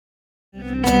Hi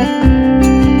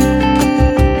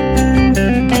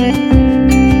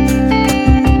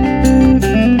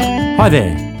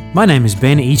there, my name is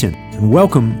Ben Eaton and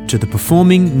welcome to the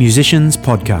Performing Musicians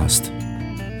Podcast.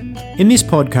 In this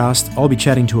podcast, I'll be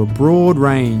chatting to a broad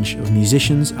range of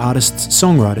musicians, artists,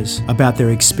 songwriters about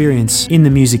their experience in the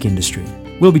music industry.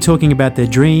 We'll be talking about their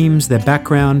dreams, their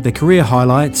background, their career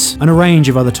highlights, and a range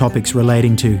of other topics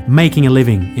relating to making a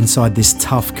living inside this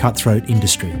tough, cutthroat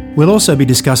industry. We'll also be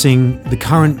discussing the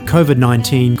current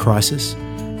COVID-19 crisis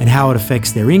and how it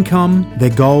affects their income,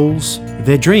 their goals,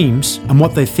 their dreams, and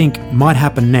what they think might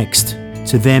happen next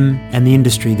to them and the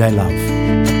industry they love.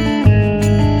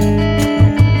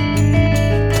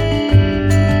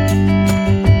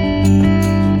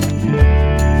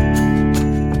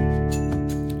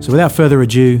 So without further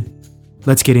ado,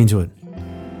 let's get into it.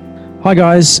 Hi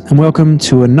guys, and welcome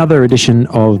to another edition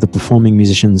of the Performing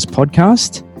Musicians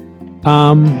Podcast.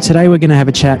 Today we're going to have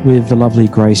a chat with the lovely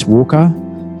Grace Walker,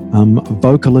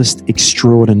 vocalist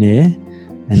extraordinaire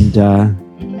and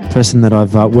person that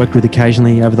I've worked with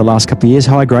occasionally over the last couple of years.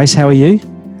 Hi Grace, how are you?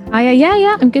 Hi,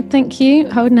 yeah, I'm good, thank you.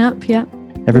 Holding up, yeah.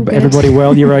 Everybody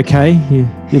well? You're okay?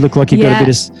 You look like you've got a bit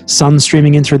of sun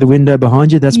streaming in through the window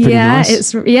behind you. That's pretty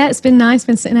nice. It's been nice.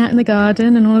 Been sitting out in the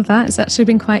garden and all of that. It's actually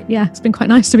been quite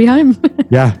nice to be home.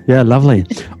 yeah, lovely.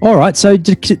 All right, so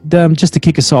just to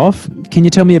kick us off, can you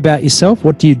tell me about yourself?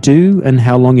 What do you do and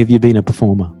how long have you been a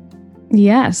performer?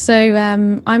 Yeah, so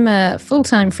I'm a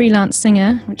full-time freelance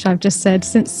singer, which I've just said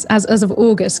since as of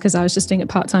August, because I was just doing it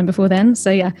part-time before then.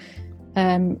 So yeah,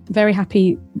 very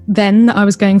happy then that I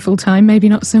was going full-time, maybe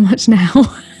not so much now.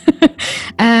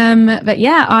 But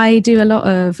yeah, I do a lot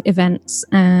of events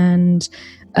and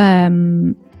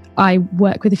I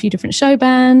work with a few different show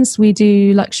bands. We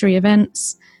do luxury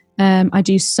events. I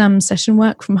do some session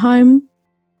work from home.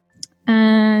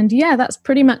 And yeah, that's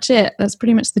pretty much it. That's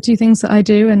pretty much the two things that I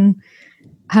do and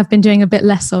have been doing a bit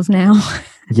less of now.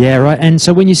 Yeah, right. And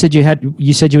so when you said you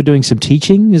were doing some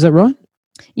teaching, is that right?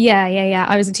 Yeah.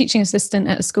 I was a teaching assistant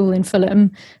at a school in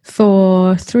Fulham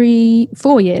for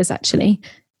 4 years actually,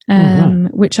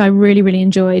 which I really, really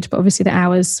enjoyed. But obviously the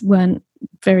hours weren't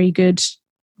very good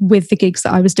with the gigs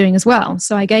that I was doing as well.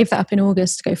 So I gave that up in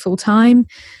August to go full time.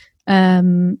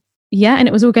 And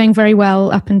it was all going very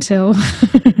well up until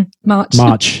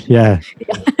March. Yeah.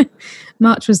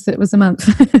 March was the month.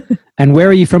 And where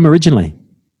are you from originally?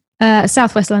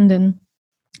 Southwest London.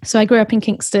 So I grew up in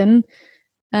Kingston.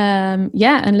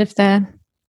 And lived there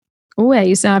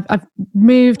always. I've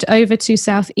moved over to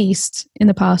Southeast in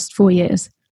the past 4 years.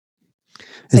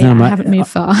 So I haven't moved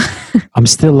far. I'm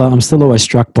still always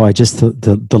struck by just the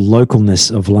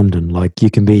localness of London. Like you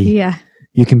can be a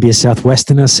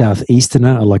Southwesterner,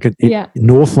 Southeasterner,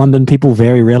 North London people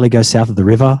very rarely go south of the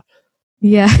river.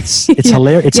 Yeah. It's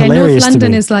hilarious. It's hilarious. North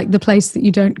London is like the place that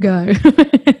you don't go.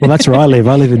 Well, that's where I live.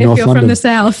 I live in North London. If you're from the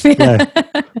south. Yeah.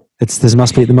 There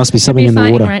must be something in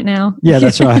the water right now. Yeah,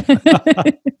 that's right.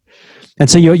 And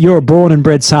so you're a born and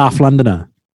bred South Londoner.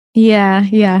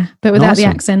 Yeah. But without the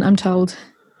accent, I'm told.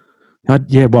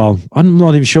 Well, I'm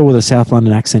not even sure what a South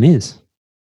London accent is.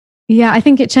 Yeah, I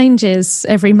think it changes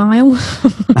every mile.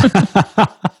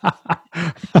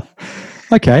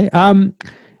 Okay.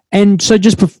 And so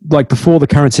just before the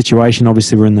current situation,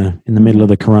 obviously we're in the middle of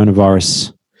the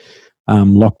coronavirus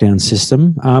lockdown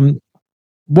system.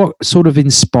 What sort of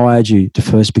inspired you to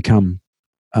first become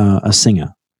a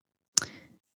singer?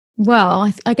 Well,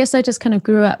 I guess I just kind of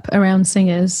grew up around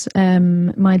singers.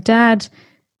 My dad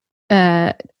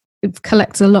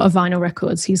collects a lot of vinyl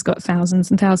records. He's got thousands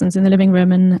and thousands in the living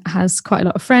room and has quite a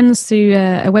lot of friends through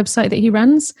a website that he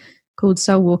runs called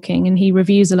Soul Walking, and he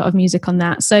reviews a lot of music on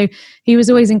that. So he was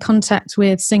always in contact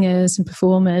with singers and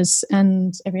performers,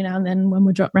 and every now and then one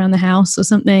would drop around the house or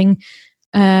something.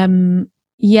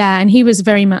 And he was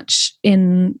very much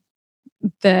in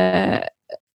the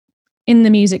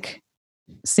music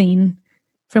scene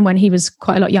from when he was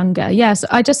quite a lot younger. Yeah, so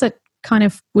I just kind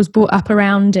of was brought up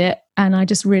around it, and I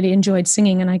just really enjoyed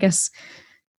singing. And I guess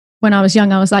when I was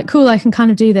young, I was like, cool, I can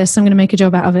kind of do this. I'm going to make a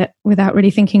job out of it without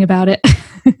really thinking about it.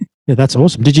 Yeah, that's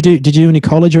awesome. Did you do any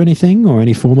college or anything or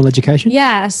any formal education?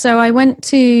 Yeah, so I went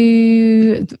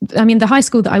to, the high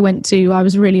school that I went to, I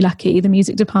was really lucky. The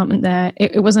music department there,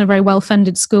 it wasn't a very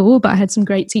well-funded school, but I had some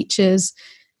great teachers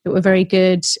that were very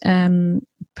good,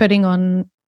 putting on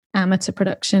amateur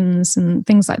productions and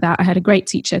things like that. I had a great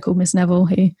teacher called Miss Neville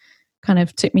who kind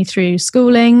of took me through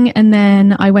schooling, and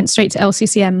then I went straight to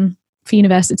LCCM for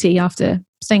university after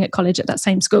staying at college at that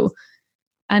same school.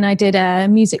 And I did a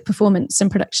music performance and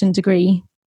production degree.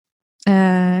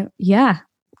 Quite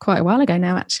a while ago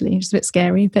now, actually. It's a bit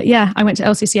scary. But yeah, I went to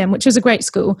LCCM, which was a great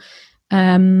school.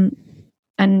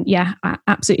 yeah, I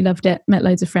absolutely loved it. Met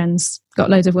loads of friends, got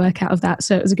loads of work out of that.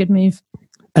 So it was a good move.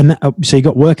 And so you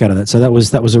got work out of that. So that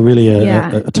was a really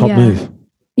a top move.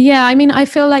 Yeah. I mean, I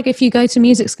feel like if you go to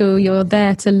music school, you're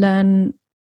there to learn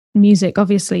music,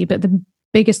 obviously, but the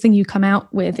biggest thing you come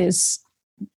out with is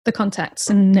the contacts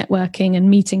and networking and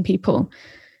meeting people.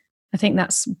 I think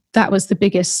that was the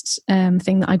biggest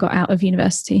thing that I got out of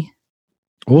university.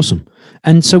 Awesome.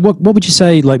 And so what would you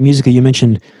say, like musically, you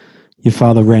mentioned your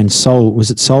father ran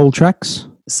was it Soul Tracks?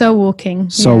 Soul Walking.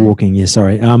 Walking, yeah,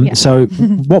 sorry. So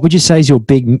what would you say is your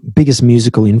biggest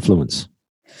musical influence?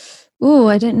 Oh,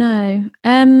 I don't know.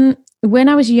 When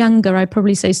I was younger, I'd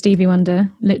probably say Stevie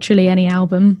Wonder, literally any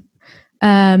album.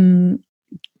 Kind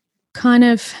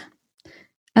of,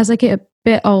 as I get a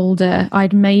bit older,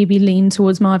 I'd maybe lean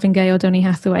towards Marvin Gaye or Donny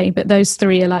Hathaway, but those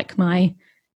three are like my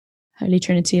holy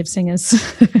trinity of singers.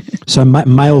 So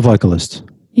male vocalist.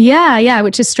 Yeah,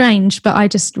 which is strange, but I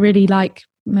just really like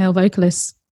male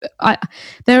vocalists.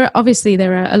 There are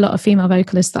a lot of female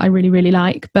vocalists that I really, really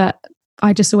like, but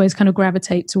I just always kind of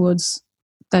gravitate towards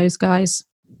those guys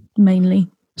mainly.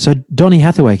 So Donny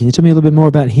Hathaway, can you tell me a little bit more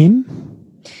about him?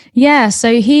 Yeah,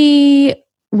 so he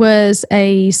was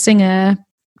a singer,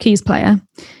 keys player,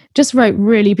 just wrote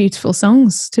really beautiful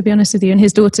songs, to be honest with you. And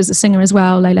his daughter's a singer as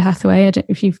well, Layla Hathaway. I don't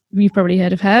know if you've probably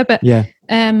heard of her, but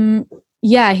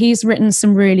yeah, he's written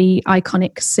some really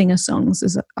iconic singer songs,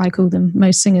 as I call them.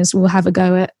 Most singers will have a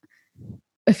go at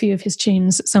a few of his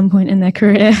tunes at some point in their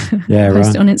career. Yeah,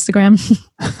 Post it on Instagram.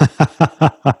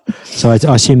 So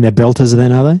I assume they're belters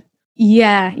then, are they?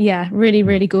 Yeah, really,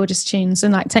 really gorgeous tunes,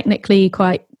 and like technically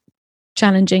quite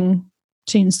challenging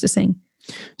tunes to sing.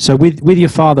 So with your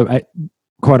father,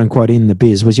 quote unquote, in the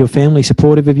biz, was your family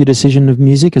supportive of your decision of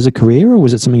music as a career, or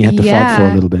was it something you had to fight for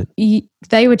a little bit?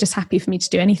 They were just happy for me to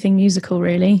do anything musical,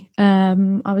 really.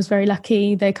 I was very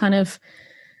lucky. They kind of,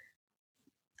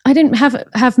 I didn't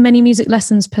have many music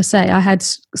lessons per se. I had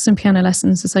some piano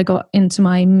lessons as I got into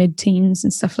my mid-teens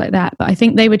and stuff like that. But I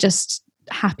think they were just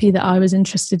happy that I was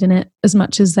interested in it as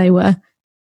much as they were,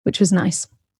 which was nice.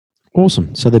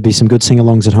 Awesome. So there'd be some good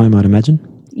sing-alongs at home, I'd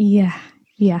imagine. Yeah.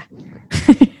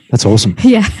 That's awesome.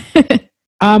 Yeah.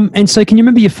 And so can you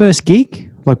remember your first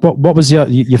gig? Like what was your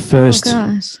first? Oh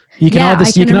gosh. I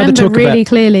can remember really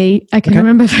clearly. I can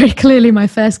remember very clearly my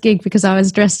first gig because I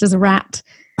was dressed as a rat.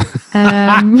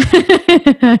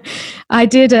 I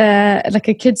did a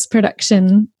kids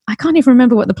production. I can't even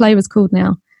remember what the play was called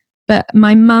now, but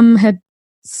my mum had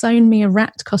sewn me a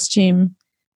rat costume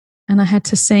and I had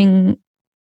to sing.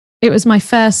 It was my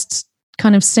first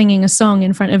kind of singing a song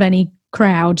in front of any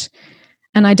crowd.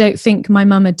 And I don't think my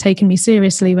mum had taken me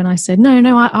seriously when I said,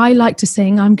 no, I like to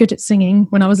sing. I'm good at singing.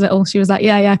 When I was little, she was like,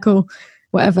 yeah, cool,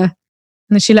 whatever. And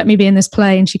then she let me be in this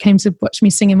play and she came to watch me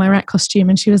sing in my rat costume.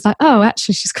 And she was like, oh,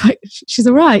 actually, she's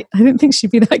all right. I didn't think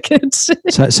she'd be that good.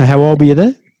 So how old were you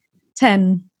there?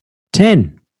 10.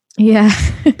 10? Yeah.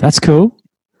 That's cool.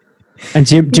 And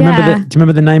do you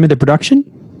remember the name of the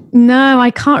production? No,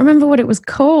 I can't remember what it was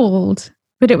called.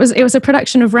 But it was a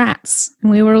production of rats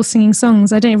and we were all singing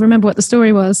songs. I don't even remember what the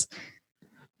story was.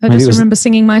 I just remember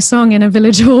singing my song in a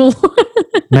village hall.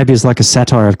 Maybe it's like a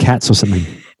satire of cats or something.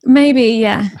 Maybe,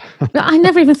 yeah. But I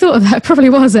never even thought of that. It probably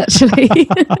was, actually.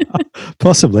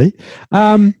 Possibly.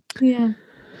 Yeah.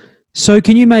 So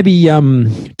can you maybe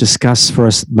discuss for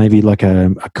us maybe like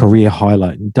a career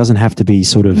highlight? It doesn't have to be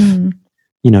sort of...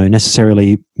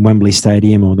 necessarily Wembley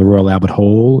Stadium or the Royal Albert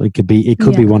Hall. It could be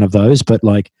one of those, but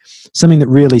like something that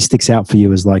really sticks out for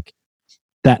you is like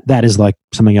that is like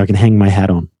something I can hang my hat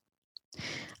on.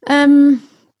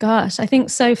 Gosh, I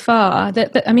think so far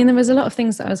that there was a lot of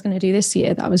things that I was going to do this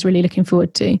year that I was really looking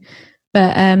forward to,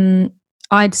 but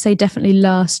I'd say definitely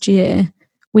last year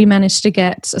we managed to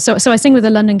get, so I sing with the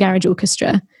London Garage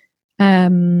Orchestra,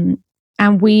 and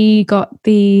we got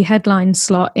the headline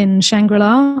slot in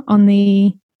Shangri-La on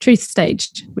the Truth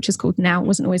stage, which is called now. It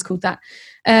wasn't always called that.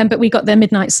 But we got their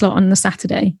midnight slot on the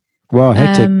Saturday. Wow,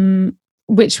 hectic.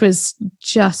 Which was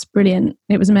just brilliant.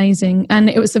 It was amazing. And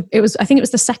I think it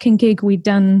was the second gig we'd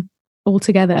done all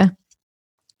together.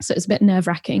 So it was a bit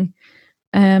nerve-wracking.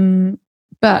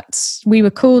 But we were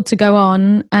called to go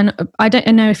on, and I don't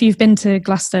know if you've been to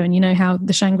Glasgow and you know how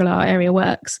the Shangri-La area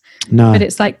works. No. But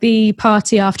it's like the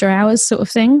party after hours sort of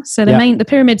thing. So the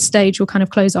pyramid stage will kind of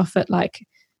close off at like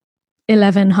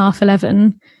half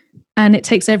 11, and it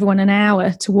takes everyone an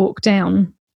hour to walk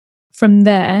down from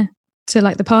there to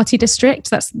like the party district.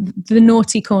 That's the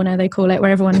naughty corner, they call it,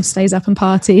 where everyone stays up and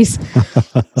parties.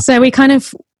 So we kind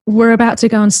of were about to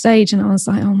go on stage and I was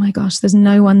like, oh my gosh, there's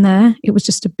no one there. It was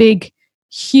just a big,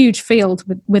 huge field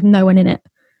with no one in it.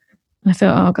 And I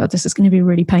thought, oh God, this is going to be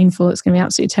really painful. It's going to be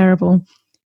absolutely terrible.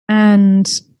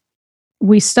 and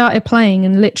we started playing,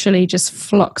 and literally just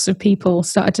flocks of people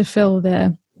started to fill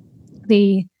the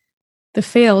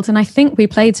field. And I think we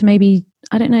played to maybe,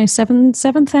 I don't know,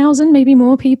 7,000, maybe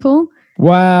more people.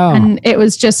 Wow. And it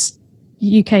was just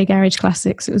UK garage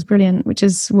classics. It was brilliant, which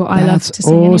is what I love to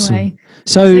sing awesome. anyway.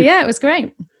 So yeah, it was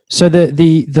great. So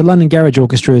the London Garage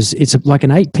Orchestra it's like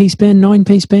an 8-piece band,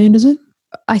 9-piece band, is it?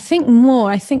 I think more.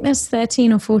 I think there's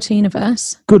 13 or 14 of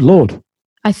us. Good Lord.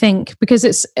 I think,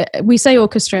 because we say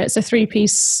orchestra, it's a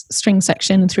 3-piece string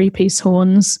section, 3-piece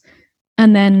horns,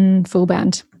 and then full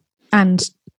band, and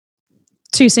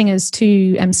 2 singers,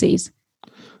 2 MCs.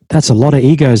 That's a lot of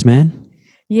egos, man.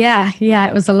 Yeah,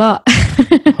 it was a lot.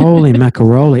 Holy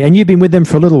macaroni. And you've been with them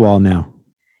for a little while now.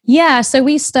 Yeah, so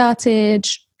we started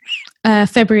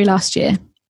February last year.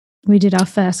 We did our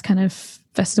first kind of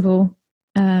festival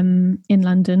in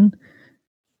London.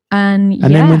 And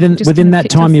then within that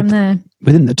time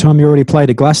you already played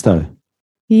at Glasgow.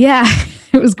 Yeah,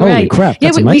 it was great. Holy crap,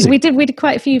 that's amazing. We did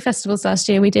quite a few festivals last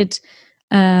year. We did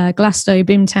Glasgow,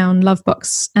 Boomtown,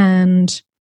 Lovebox, and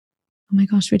oh my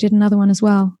gosh, we did another one as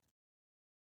well.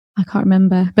 I can't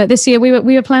remember. But this year we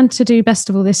were planned to do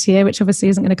Bestival this year, which obviously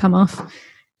isn't going to come off,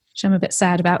 which I'm a bit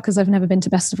sad about because I've never been to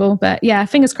Bestival. But yeah,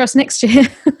 fingers crossed next year.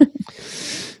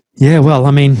 Yeah, well,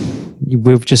 I mean,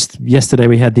 yesterday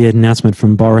we had the announcement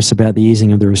from Boris about the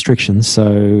easing of the restrictions.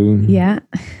 So yeah,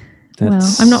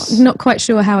 well, I'm not quite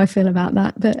sure how I feel about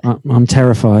that, but I'm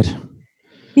terrified.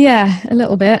 Yeah, a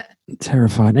little bit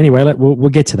terrified. Anyway, we'll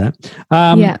get to that.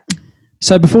 Yeah.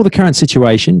 So before the current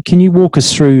situation, can you walk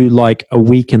us through like a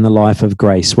week in the life of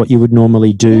Grace? What you would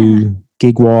normally do,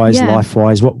 gig-wise,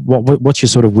 life-wise? What's your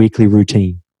sort of weekly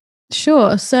routine?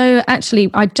 Sure. So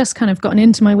actually, I'd just kind of gotten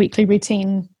into my weekly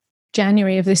routine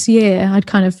January of this year. I'd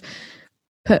kind of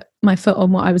put my foot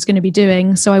on what I was going to be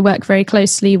doing. So I work very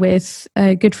closely with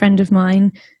a good friend of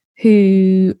mine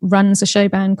who runs a show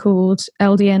band called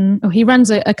LDN, or he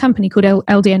runs a company called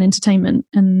LDN Entertainment,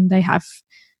 and they have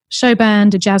show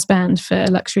band, a jazz band for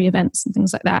luxury events and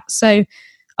things like that. So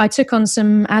I took on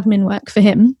some admin work for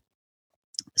him.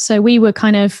 So we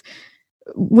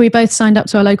both signed up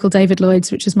to our local David Lloyd's,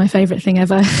 which is my favorite thing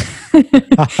ever.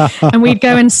 And we'd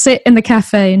go and sit in the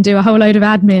cafe and do a whole load of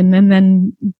admin and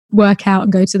then work out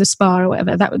and go to the spa or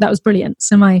whatever. That was brilliant.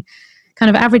 So my kind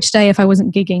of average day, if I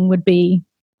wasn't gigging, would be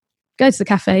go to the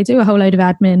cafe, do a whole load of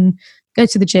admin, go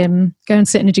to the gym, go and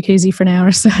sit in a jacuzzi for an hour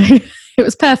or so. It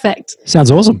was perfect.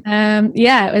 Sounds awesome.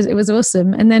 Yeah, it was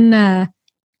awesome. And then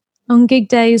on gig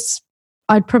days,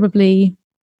 I'd probably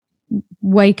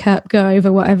wake up, go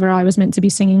over whatever I was meant to be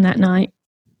singing that night,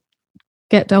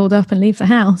 get dolled up and leave the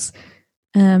house.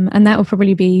 And that will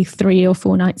probably be 3 or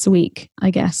 4 nights a week,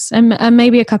 I guess. And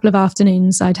maybe a couple of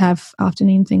afternoons, I'd have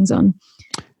afternoon things on.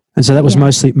 And so that was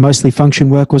mostly function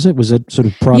work, was it? Was it sort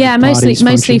of private Yeah, parties,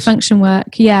 mostly function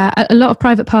work. Yeah, a lot of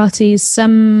private parties,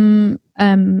 some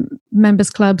members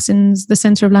clubs in the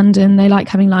centre of London. They like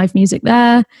having live music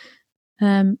there.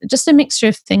 Just a mixture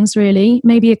of things, really.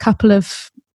 Maybe a couple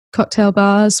of cocktail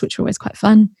bars, which are always quite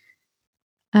fun.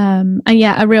 And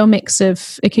yeah, a real mix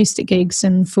of acoustic gigs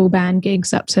and full band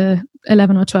gigs up to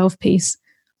 11 or 12 piece.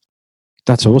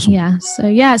 That's awesome. Yeah, so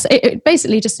yeah, it's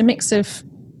basically just a mix of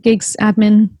gigs,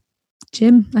 admin,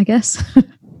 gym, I guess.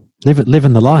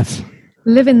 Living the life.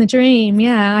 Living the dream.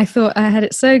 Yeah, I thought I had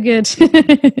it so good.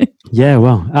 Yeah,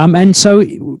 well, and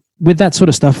so with that sort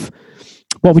of stuff,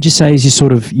 what would you say is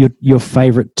your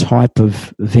favorite type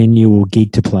of venue or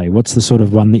gig to play? What's the sort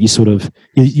of one that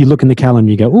you look in the calendar and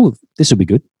you go, oh, this will be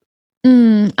good?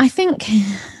 I think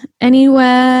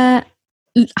anywhere.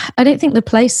 I don't think the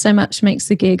place so much makes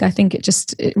the gig. I think it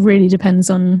really depends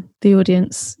on the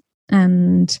audience.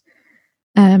 And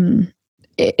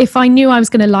if I knew I was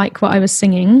going to like what I was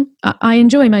singing, I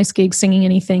enjoy most gigs singing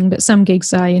anything, but some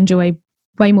gigs I enjoy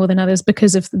way more than others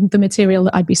because of the material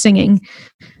that I'd be singing.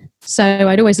 So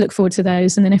I'd always look forward to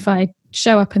those. And then if I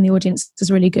show up and the audience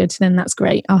is really good, then that's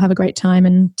great. I'll have a great time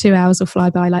and 2 hours will fly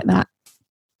by like that.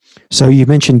 So you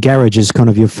mentioned garage is kind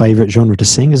of your favorite genre to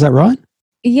sing. Is that right?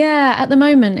 Yeah, at the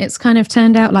moment, it's kind of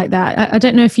turned out like that. I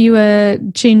don't know if you were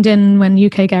tuned in when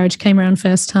UK Garage came around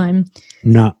first time.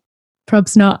 No.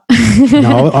 Prob's not.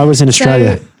 No, I was in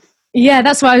Australia. So, yeah,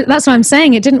 that's why I'm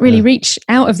saying it didn't really reach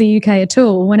out of the UK at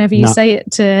all. Whenever you say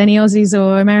it to any Aussies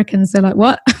or Americans, they're like,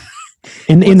 what?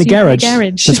 In the garage.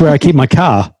 That's where I keep my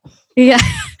car. Yeah.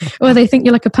 Or they think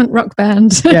you're like a punk rock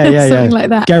band. Something like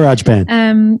that. Garage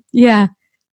band. Yeah.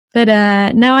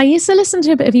 But no, I used to listen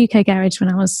to a bit of UK Garage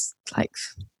when I was like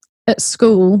at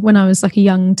school, when I was like a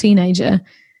young teenager.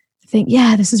 I think,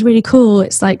 yeah, this is really cool.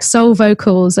 It's like soul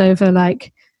vocals over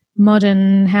like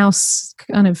modern house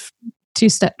kind of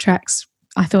 2-step tracks.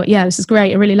 I thought, yeah, this is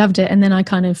great. I really loved it. And then I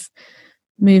kind of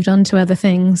moved on to other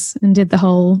things and did the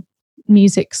whole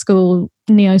music school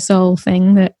neo soul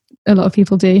thing that a lot of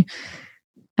people do.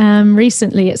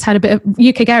 Recently, it's had a bit of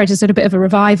UK Garage has had a bit of a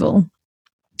revival,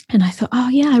 and I thought, oh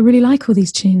yeah, I really like all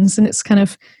these tunes, and it's kind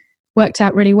of worked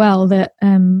out really well that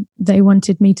they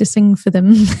wanted me to sing for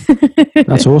them.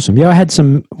 That's awesome. Yeah, I had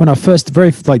some when I first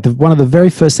one of the very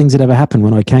first things that ever happened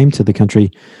when I came to the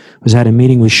country was I had a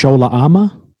meeting with Shola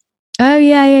Ama. Oh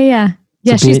yeah.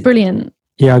 She's brilliant.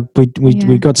 Yeah,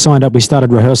 we got signed up. We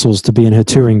started rehearsals to be in her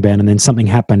touring band, and then something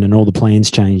happened, and all the plans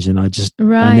changed, and I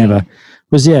never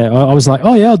was. Yeah, I was like,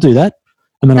 oh yeah, I'll do that,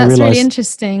 and then I realized really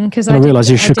interesting because I realized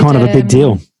you're kind of a big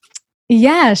deal.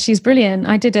 Yeah, she's brilliant.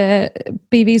 I did a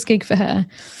BB's gig for her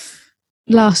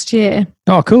last year.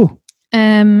 Oh, cool.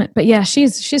 But yeah,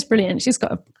 she's brilliant. She's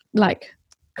got a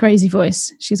crazy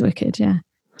voice. She's wicked. Yeah,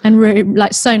 and really,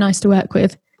 so nice to work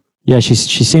with. Yeah, she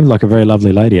seemed like a very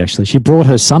lovely lady, actually. She brought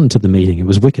her son to the meeting. It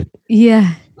was wicked.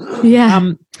 Yeah.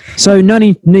 So no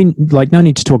need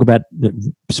to talk about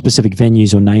specific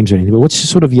venues or names or anything, but what's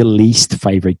sort of your least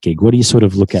favorite gig? What do you sort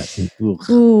of look at?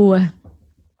 Ooh.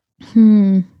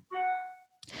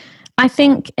 I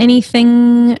think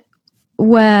anything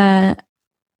where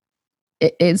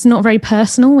it's not very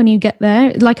personal when you get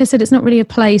there. Like I said, it's not really a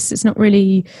place. It's not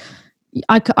really...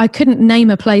 I couldn't name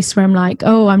a place where I'm like,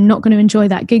 oh, I'm not going to enjoy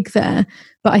that gig there.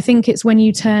 But I think it's when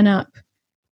you turn up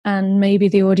and maybe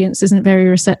the audience isn't very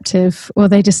receptive, or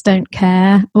they just don't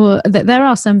care. Or there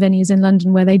are some venues in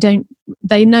London where they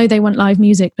know they want live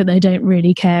music, but they don't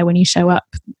really care when you show up.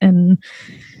 And,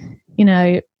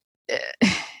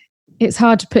 it's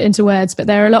hard to put into words, but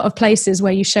there are a lot of places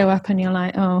where you show up and you're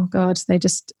like, oh God,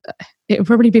 it would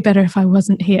probably be better if I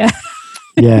wasn't here.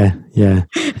 Yeah.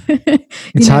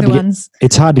 It's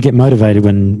hard to get motivated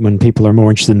when people are more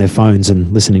interested in their phones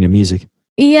and listening to music.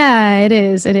 Yeah, it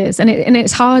is, and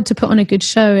it's hard to put on a good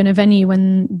show in a venue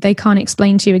when they can't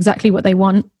explain to you exactly what they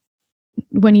want.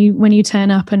 When you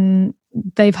turn up and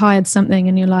they've hired something,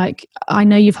 and you're like, I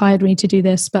know you've hired me to do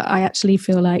this, but I actually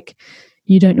feel like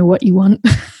you don't know what you want.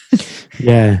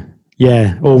 Yeah.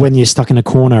 Or when you're stuck in a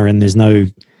corner and there's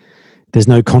no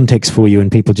context for you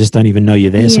and people just don't even know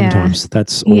you're there sometimes.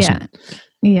 That's awesome.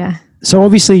 Yeah. So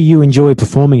obviously you enjoy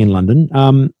performing in London.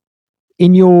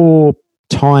 In your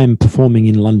time performing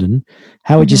in London,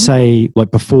 how would you say,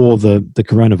 before the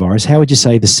coronavirus, how would you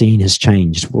say the scene has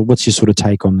changed? Well, what's your sort of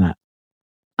take on that?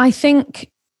 I think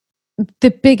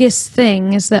the biggest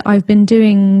thing is that I've been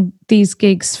doing these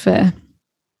gigs for,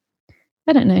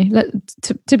 I don't know,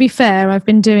 to be fair, I've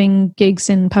been doing gigs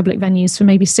in public venues for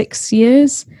maybe 6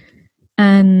 years.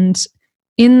 And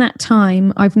in that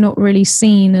time, I've not really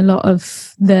seen a lot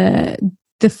of the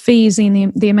fees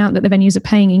and the amount that the venues are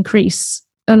paying increase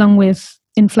along with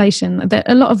inflation.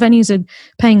 A lot of venues are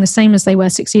paying the same as they were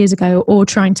 6 years ago, or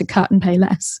trying to cut and pay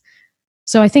less.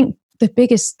 So I think the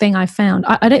biggest thing I found,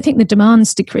 I don't think the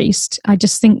demand's decreased. I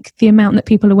just think the amount that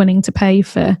people are willing to pay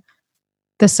for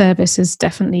the service has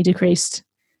definitely decreased.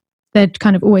 They're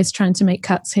kind of always trying to make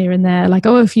cuts here and there, like,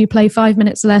 oh, if you play 5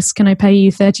 minutes less, can I pay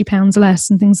you £30 less,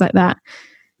 and things like that,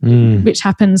 which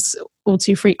happens all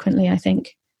too frequently, I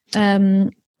think.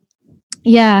 And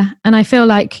I feel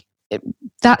like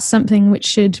that's something which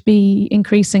should be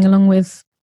increasing along with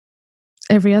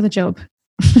every other job.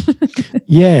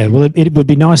 Yeah, well, it would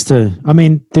be nice to. I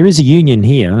mean, there is a union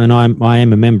here, and I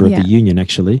am a member of the union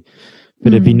actually.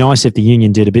 But it'd be nice if the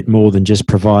union did a bit more than just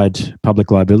provide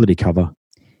public liability cover.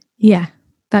 Yeah,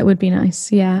 that would be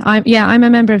nice. Yeah, I'm a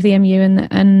member of the MU,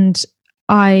 and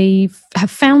I have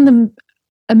found them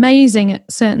amazing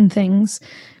at certain things.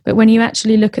 But when you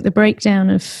actually look at the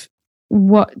breakdown of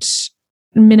what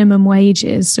minimum wage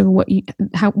is, or what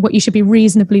you should be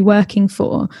reasonably working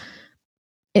for,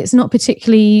 it's not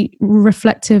particularly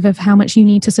reflective of how much you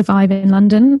need to survive in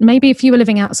London. Maybe if you were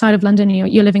living outside of London,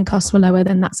 your living costs were lower,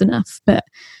 then that's enough. But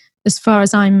as far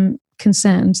as I'm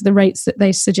concerned, the rates that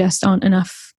they suggest aren't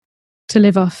enough to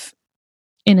live off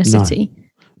in a city.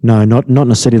 No, not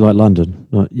in a city like London.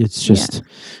 It's just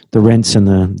the rents and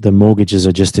the mortgages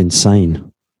are just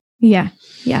insane. Yeah,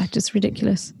 just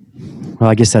ridiculous. Well,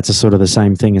 I guess that's a sort of the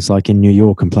same thing. It's like in New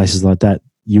York and places like that.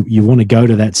 You want to go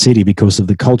to that city because of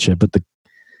the culture, but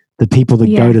the people that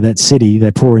go to that city,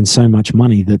 they pour in so much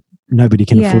money that nobody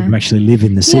can afford to actually live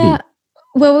in the city. Yeah.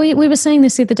 Well, we were saying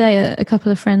this the other day. A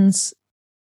couple of friends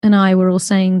and I were all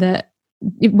saying that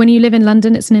when you live in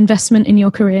London, it's an investment in your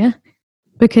career,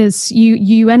 because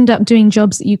you end up doing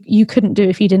jobs that you couldn't do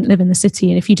if you didn't live in the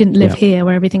city and if you didn't live here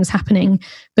where everything's happening.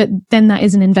 But then that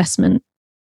is an investment,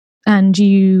 and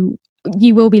you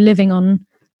will be living on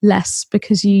less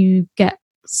because you get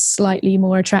slightly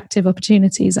more attractive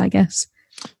opportunities, I guess.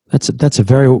 That's a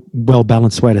very well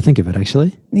balanced way to think of it,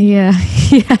 actually. Yeah,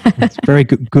 yeah. It's a very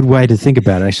good way to think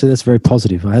about it. Actually, that's very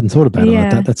positive. I hadn't thought about it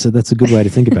like that. That's a good way to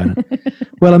think about it.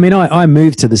 Well, I mean, I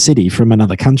moved to the city from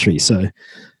another country, so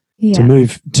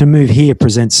to move here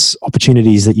presents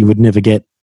opportunities that you would never get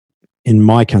in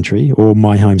my country or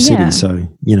my home city. So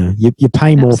you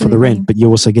pay more for the rent, but you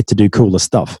also get to do cooler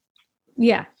stuff.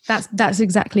 Yeah, that's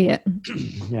exactly it.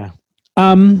 Yeah.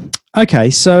 Okay,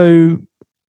 so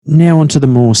now on to the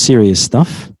more serious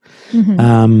stuff.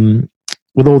 Mm-hmm.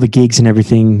 With all the gigs and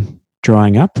everything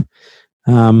drying up,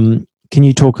 can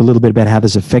you talk a little bit about how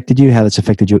this affected you, how that's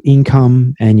affected your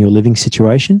income and your living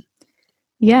situation?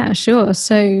 Yeah, sure.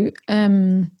 So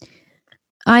I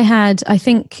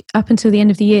think up until the end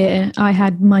of the year, I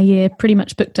had my year pretty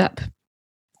much booked up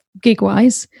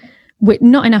gig-wise.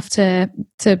 Not enough to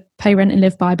pay rent and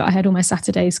live by, but I had all my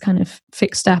Saturdays kind of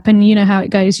fixed up. And you know how it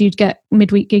goes. You'd get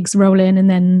midweek gigs roll in, and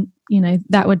then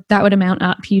that would amount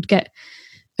up. You'd get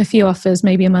a few offers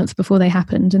maybe a month before they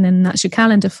happened, and then that's your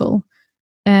calendar full.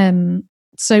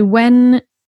 So when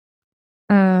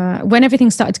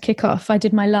everything started to kick off, I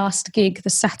did my last gig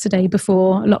the Saturday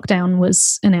before lockdown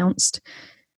was announced,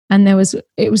 and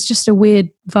it was just a weird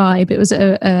vibe. It was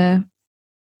a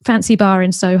fancy bar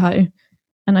in Soho.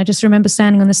 And I just remember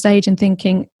standing on the stage and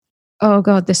thinking, oh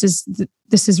God, this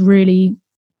is really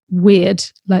weird.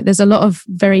 Like there's a lot of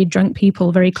very drunk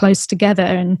people very close together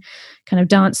and kind of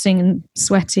dancing and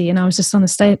sweaty. And I was just on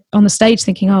the stage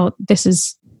thinking, oh,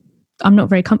 I'm not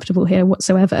very comfortable here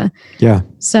whatsoever. Yeah.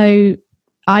 So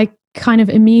I kind of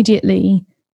immediately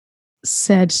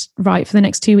said, right, for the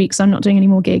next 2 weeks, I'm not doing any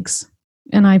more gigs.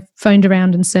 And I phoned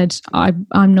around and said,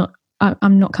 I'm not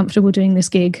comfortable doing this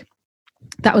gig.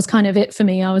 That was kind of it for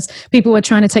me. People were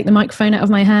trying to take the microphone out of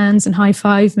my hands and high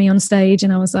five me on stage.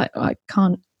 And I was like, oh, I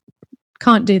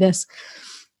can't do this.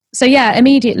 So yeah,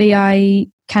 immediately I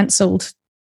cancelled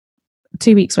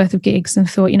 2 weeks worth of gigs and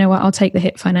thought, you know what, I'll take the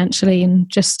hit financially and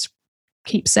just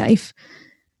keep safe.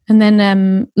 And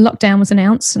then lockdown was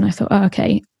announced and I thought, oh,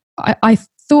 okay. I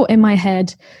thought in my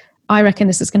head, I reckon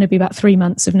this is going to be about 3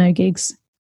 months of no gigs.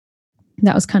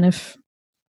 That was kind of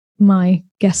my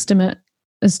guesstimate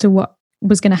as to what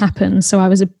was going to happen. So I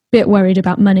was a bit worried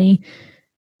about money.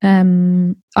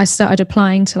 I started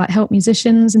applying to help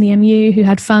musicians in the MU who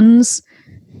had funds,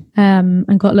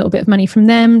 and got a little bit of money from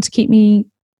them to keep me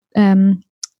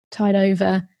tied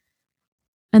over.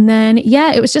 And then,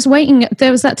 it was just waiting.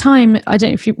 There was that time, I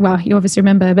don't know if you obviously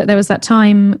remember, but there was that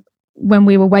time when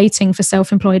we were waiting for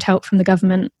self-employed help from the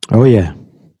government. Oh yeah.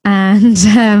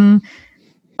 And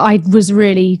I was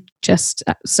really just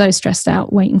so stressed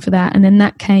out waiting for that. And then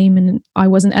that came and I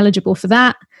wasn't eligible for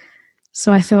that.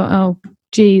 So I thought, oh,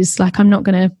 geez, I'm not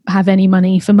going to have any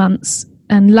money for months.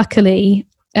 And luckily,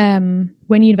 when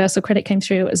Universal Credit came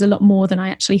through, it was a lot more than I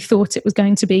actually thought it was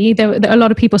going to be. There were a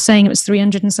lot of people saying it was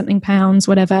 300 and something pounds,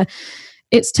 whatever.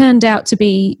 It's turned out to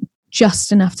be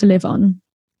just enough to live on.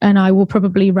 And I will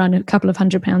probably run a couple of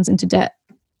 £100 into debt,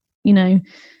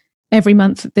 every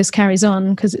month this carries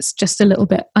on because it's just a little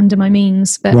bit under my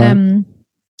means. But right.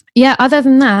 Other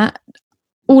than that,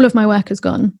 all of my work has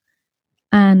gone.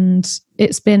 And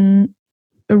it's been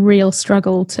a real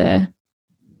struggle to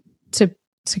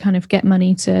kind of get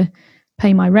money to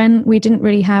pay my rent. We didn't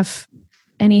really have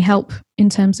any help in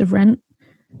terms of rent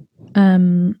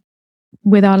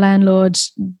with our landlord.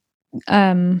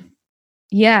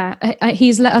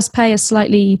 He's let us pay a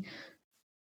slightly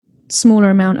smaller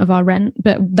amount of our rent,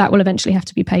 but that will eventually have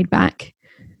to be paid back.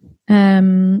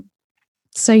 It's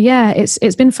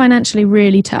been financially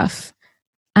really tough.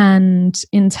 And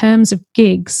in terms of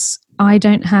gigs,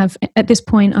 at this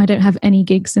point I don't have any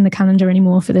gigs in the calendar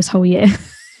anymore for this whole year.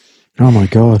 Oh my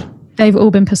God. They've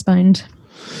all been postponed.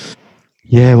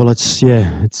 Yeah, well I actually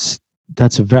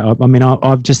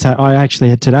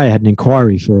had today, I had an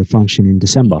inquiry for a function in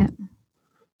December. Yeah.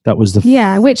 That was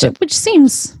which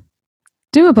seems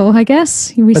doable, I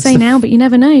guess. We say now, but you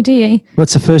never know, do you?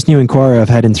 That's the first new inquiry I've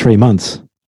had in 3 months.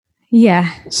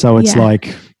 Yeah. So it's I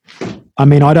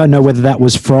don't know whether that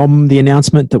was from the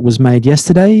announcement that was made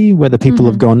yesterday, whether people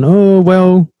have gone, oh,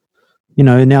 well,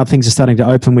 now things are starting to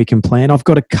open, we can plan. I've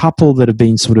got a couple that have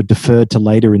been sort of deferred to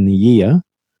later in the year.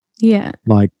 Yeah.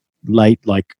 Late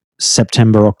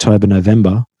September, October,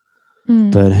 November.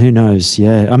 But who knows?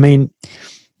 Yeah. I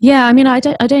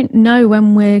don't know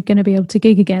when we're going to be able to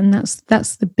gig again.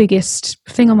 That's the biggest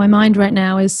thing on my mind right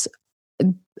now is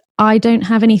I don't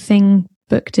have anything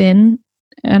booked in,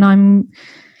 and I'm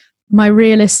my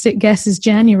realistic guess is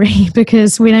January,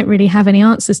 because we don't really have any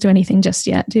answers to anything just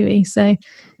yet, do we? So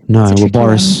no,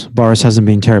 well, Boris hasn't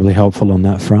been terribly helpful on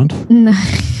that front. No.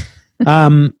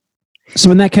 So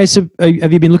in that case, have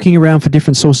you been looking around for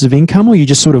different sources of income, or you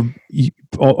just sort of,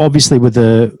 obviously with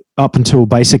up until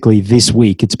basically this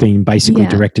week, it's been basically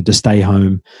directed to stay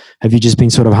home. Have you just been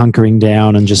sort of hunkering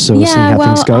down and just sort of seeing how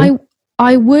things go?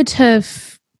 I would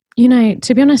have,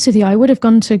 to be honest with you, I would have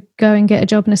gone to go and get a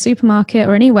job in a supermarket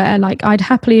or anywhere. Like I would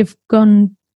happily have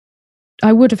done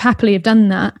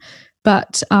that,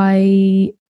 but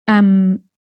I am,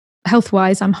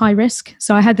 health-wise, I'm high risk.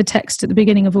 So I had the text at the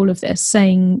beginning of all of this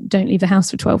saying, don't leave the house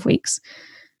for 12 weeks,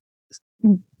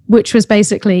 which was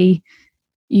basically,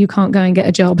 you can't go and get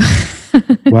a job.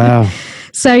 Wow.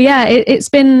 So yeah, it's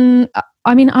been,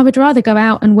 I mean, I would rather go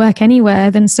out and work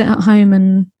anywhere than sit at home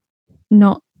and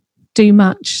not do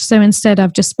much. So instead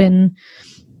I've just been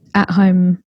at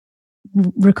home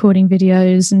recording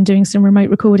videos and doing some remote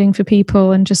recording for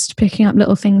people and just picking up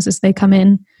little things as they come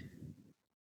in.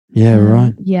 Yeah,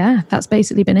 right. Yeah, that's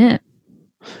basically been it.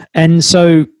 And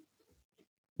so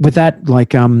with that, like,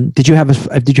 did you have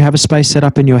a space set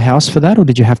up in your house for that, or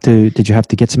did you have to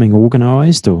get something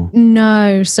organized, or?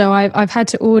 No, so I've had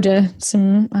to order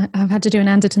some. I've had to do an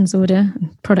Anderton's order,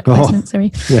 product placement.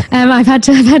 Sorry, yeah. I've had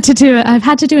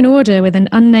to do an order with an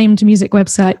unnamed music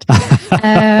website,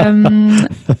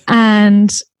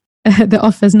 and that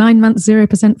offers 9 months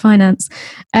 0% finance.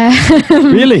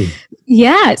 Really?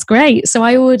 Yeah, it's great. So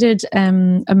I ordered a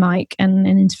mic and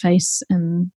an interface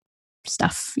and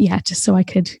stuff. Yeah, just so I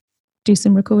could do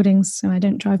some recordings, so I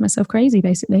don't drive myself crazy,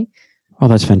 basically. Oh,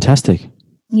 that's fantastic.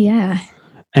 Yeah.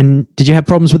 And did you have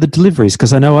problems with the deliveries?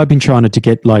 Because I know I've been trying to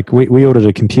get, like, we ordered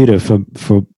a computer for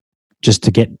just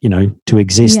to get, to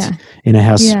exist in a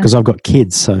house, because I've got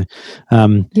kids. So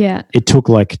it took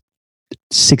like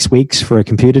 6 weeks for a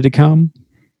computer to come.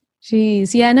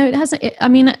 Jeez. Yeah, no, it hasn't.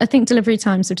 I think delivery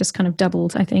times have just kind of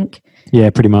doubled, I think.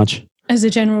 Yeah, pretty much. As a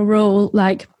general rule,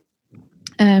 like,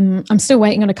 I'm still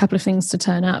waiting on a couple of things to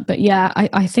turn up. But yeah,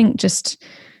 I think just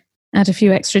add a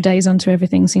few extra days onto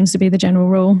everything seems to be the general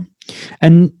rule.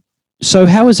 And so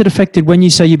how has it affected, when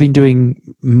you say you've been doing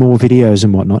more videos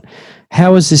and whatnot,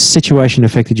 how has this situation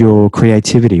affected your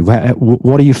creativity?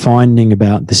 What are you finding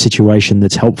about the situation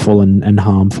that's helpful and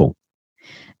harmful?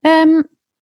 I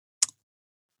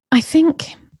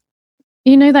think,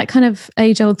 that kind of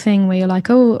age-old thing where you're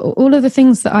like, oh, all of the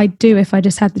things that I'd do if I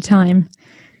just had the time.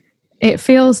 It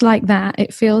feels like that.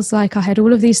 It feels like I had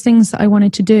all of these things that I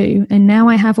wanted to do, and now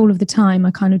I have all of the time.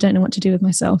 I kind of don't know what to do with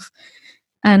myself.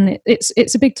 And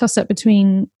it's a big toss-up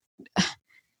between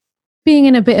being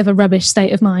in a bit of a rubbish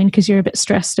state of mind because you're a bit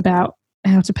stressed about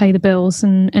how to pay the bills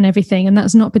and everything. And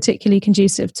that's not particularly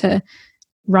conducive to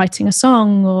writing a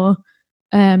song or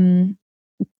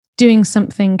doing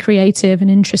something creative and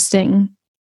interesting,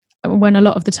 when a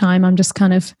lot of the time I'm just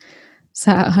kind of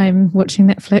sat at home watching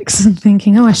Netflix and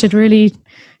thinking, oh, I should really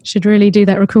do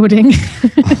that recording.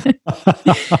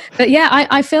 But yeah,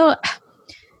 I feel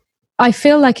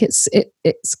like it's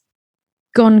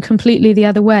gone completely the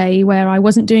other way, where I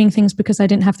wasn't doing things because I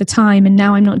didn't have the time, and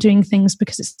now I'm not doing things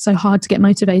because it's so hard to get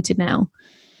motivated now.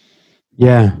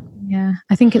 Yeah. Yeah,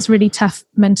 I think it's really tough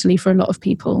mentally for a lot of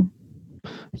people.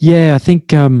 Yeah, I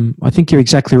think you're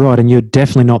exactly right, and you're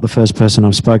definitely not the first person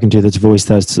I've spoken to that's voiced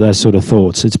those sort of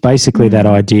thoughts. It's basically that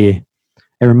idea.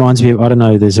 It reminds me of, I don't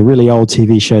know, there's a really old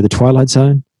TV show, The Twilight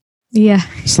Zone. Yeah.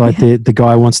 It's like the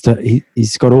guy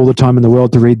he's got all the time in the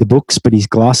world to read the books, but his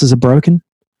glasses are broken.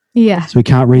 Yeah. So he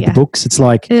can't read the books. It's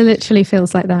like, it literally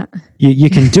feels like that.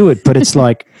 You can do it, but it's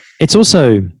like, it's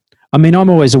also, I'm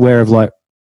always aware of like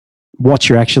what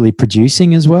you're actually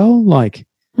producing as well. Like,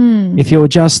 if you're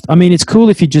just, it's cool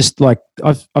if you just like,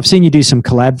 I've seen you do some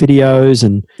collab videos,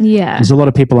 and there's a lot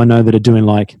of people I know that are doing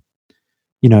like,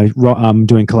 doing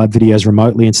collab videos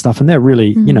remotely and stuff, and they're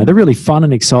really, they're really fun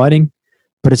and exciting.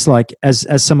 But it's like, as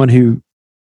someone who,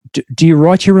 do you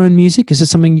write your own music? Is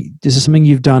this something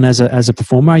you've done as a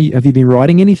performer? Have you been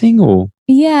writing anything, or?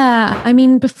 Yeah,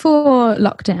 before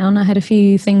lockdown, I had a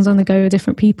few things on the go with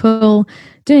different people,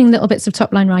 doing little bits of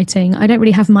top line writing. I don't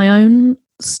really have my own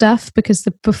stuff because the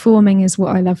performing is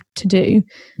what I love to do.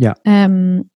 Yeah.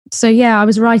 So yeah, I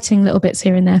was writing little bits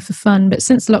here and there for fun, but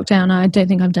since lockdown, I don't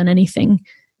think I've done anything.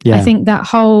 Yeah. I think that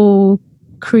whole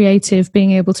creative,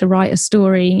 being able to write a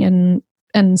story and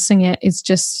sing it is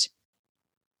just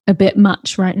a bit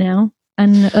much right now.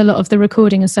 And a lot of the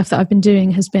recording and stuff that I've been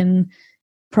doing has been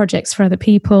projects for other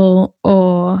people,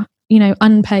 or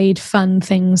unpaid fun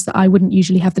things that I wouldn't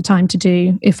usually have the time to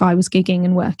do if I was gigging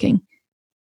and working.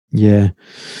 Yeah.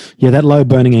 That low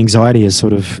burning anxiety is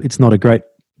sort of, it's not a great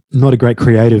not a great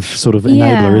creative sort of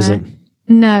enabler, is it?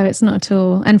 No, it's not at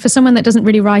all. And for someone that doesn't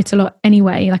really write a lot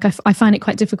anyway, like I find it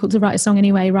quite difficult to write a song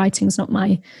anyway. Writing's not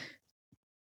my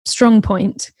strong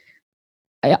point.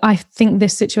 I think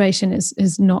this situation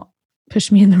is not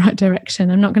pushed me in the right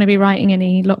direction. I'm not going to be writing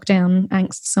any lockdown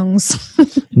angst songs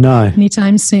no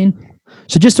anytime soon.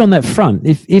 So just on that front,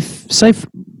 if say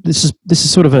this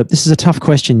is a tough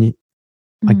question,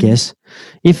 I guess.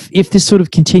 If this sort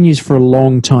of continues for a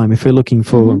long time, if we're looking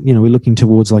for, we're looking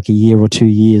towards like a year or 2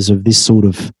 years of this sort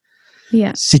of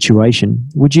situation,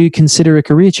 would you consider a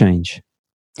career change?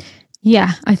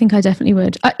 Yeah, I think I definitely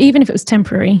would. Even if it was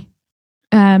temporary,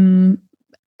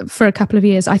 for a couple of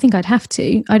years, I think I'd have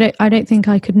to. I don't think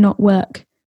I could not work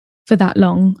for that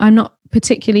long. I'm not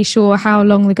particularly sure how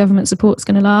long the government support's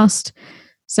going to last.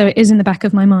 So it is in the back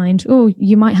of my mind,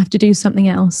 you might have to do something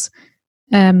else.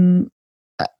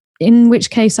 In which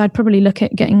case I'd probably look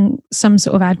at getting some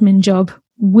sort of admin job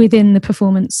within the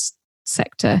performance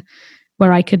sector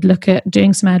where I could look at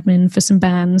doing some admin for some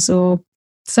bands or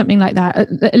something like that,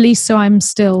 at least so I'm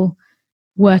still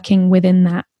working within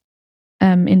that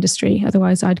industry.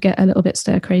 Otherwise I'd get a little bit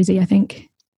stir crazy, I think.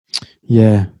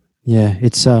 Yeah.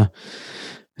 It's a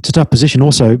tough position.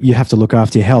 Also, you have to look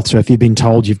after your health. So if you've been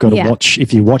told you've got to watch,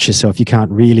 if you watch yourself, you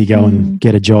can't really go and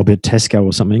get a job at Tesco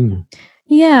or something.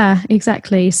 Yeah,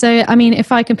 exactly. So, I mean,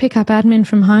 if I can pick up admin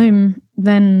from home,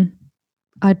 then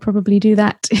I'd probably do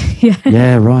that.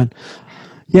 Yeah, right.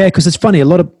 Yeah, because it's funny. A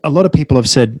lot of people have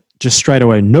said just straight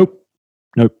away, nope.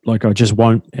 Like I just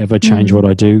won't ever change what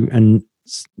I do, and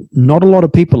not a lot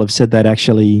of people have said that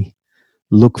actually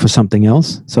look for something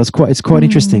else. So it's quite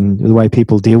interesting the way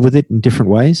people deal with it in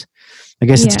different ways. I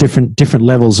guess it's different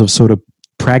levels of sort of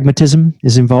pragmatism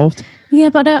is involved. Yeah,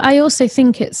 but I also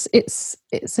think it's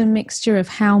a mixture of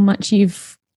how much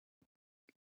you've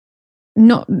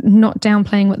not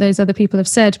downplaying what those other people have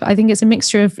said, but I think it's a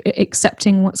mixture of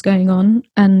accepting what's going on.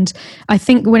 And I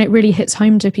think when it really hits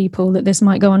home to people that this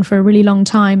might go on for a really long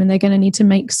time and they're going to need to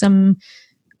make some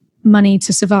money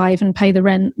to survive and pay the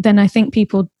rent, then I think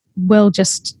people will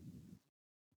just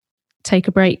take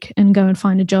a break and go and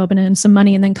find a job and earn some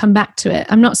money and then come back to it.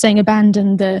 I'm not saying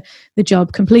abandon the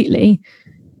job completely,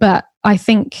 but I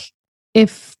think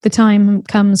if the time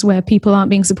comes where people aren't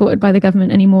being supported by the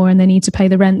government anymore and they need to pay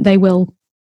the rent, they will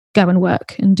go and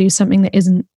work and do something that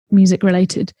isn't music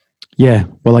related. Yeah,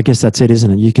 well, I guess that's it,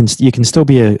 isn't it? You can still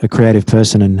be a creative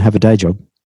person and have a day job.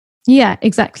 Yeah,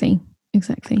 exactly.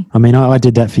 I mean, I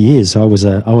did that for years. I was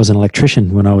an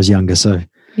electrician when I was younger, so.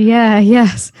 Yeah.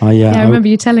 Yes. I remember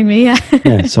you telling me. Yeah.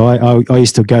 Yeah. So I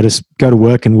used to go to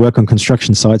work and work on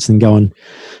construction sites and go and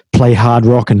play hard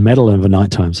rock and metal over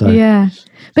night time. So yeah,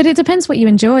 but it depends what you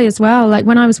enjoy as well. Like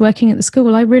when I was working at the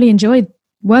school, I really enjoyed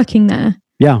working there.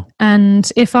 Yeah. And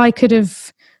if I could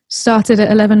have started at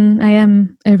 11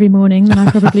 a.m. every morning, then I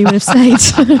probably would have stayed.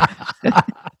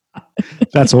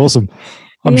 That's awesome.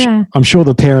 I'm sure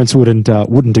the parents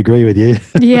wouldn't agree with you.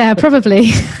 Yeah,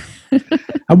 probably.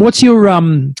 And what's your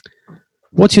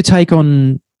take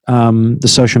on the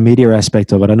social media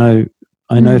aspect of it? I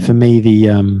know for me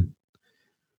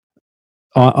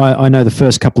I know the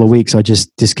first couple of weeks I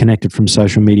just disconnected from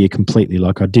social media completely.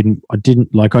 Like I didn't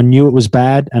like, I knew it was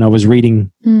bad, and I was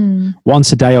reading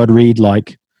once a day. I'd read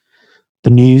like the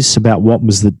news about what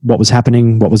was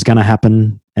happening, what was going to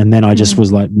happen, and then I just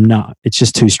was like, nah, it's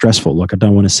just too stressful. Like I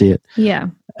don't want to see it. Yeah.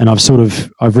 And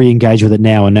I've re-engaged with it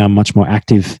now, and now I'm much more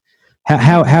active.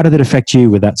 How did it affect you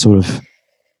with that sort of?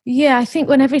 Yeah, I think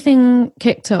when everything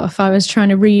kicked off, I was trying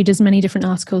to read as many different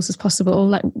articles as possible.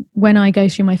 Like when I go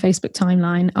through my Facebook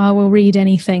timeline, I will read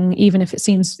anything, even if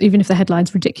the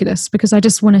headline's ridiculous, because I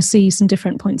just want to see some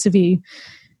different points of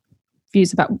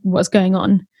views about what's going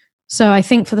on. So I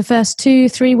think for the first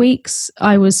 2-3 weeks,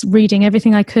 I was reading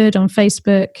everything I could on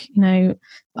Facebook,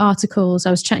 articles.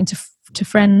 I was chatting to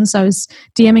friends. I was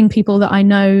DMing people that I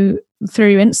know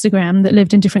through Instagram that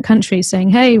lived in different countries, saying,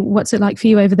 hey, what's it like for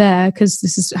you over there? Because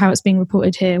this is how it's being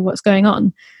reported here. What's going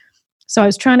on? So I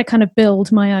was trying to kind of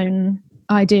build my own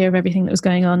idea of everything that was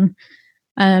going on.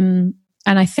 And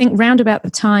I think round about the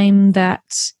time that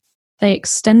they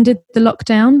extended the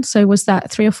lockdown, so was that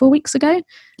 3 or 4 weeks ago?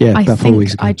 Yeah, about 4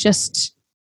 weeks ago. I just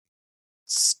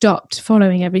stopped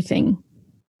following everything.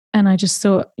 And I just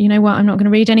thought, you know what? I'm not going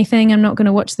to read anything. I'm not going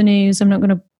to watch the news. I'm not going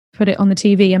to put it on the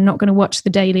TV. I'm not going to watch the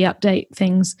daily update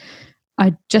things.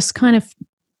 I just kind of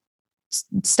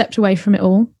stepped away from it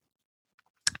all.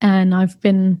 And I've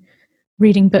been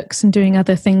reading books and doing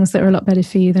other things that are a lot better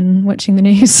for you than watching the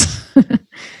news.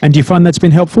 And do you find that's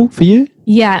been helpful for you?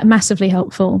 Yeah, massively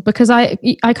helpful, because I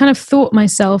kind of thought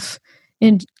myself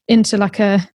into like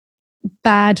a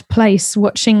bad place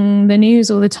watching the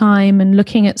news all the time and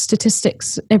looking at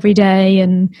statistics every day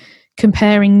and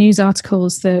comparing news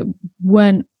articles that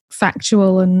weren't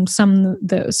factual and some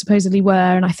that supposedly were.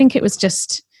 And I think it was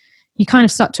just, you kind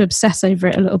of start to obsess over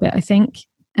it a little bit, I think.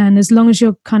 And as long as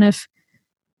you're kind of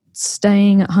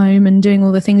staying at home and doing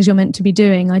all the things you're meant to be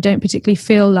doing, I don't particularly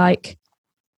feel like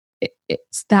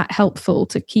it's that helpful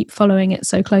to keep following it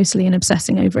so closely and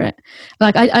obsessing over it.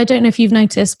 Like, I don't know if you've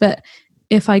noticed, but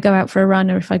if I go out for a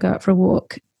run or if I go out for a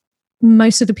walk,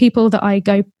 most of the people that I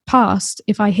go past,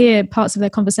 if I hear parts of their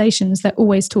conversations, they're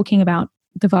always talking about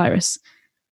the virus.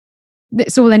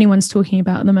 It's all anyone's talking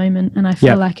about at the moment. And I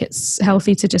feel like it's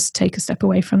healthy to just take a step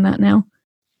away from that now.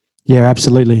 Yeah,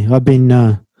 absolutely. We've been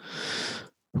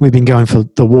going for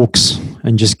the walks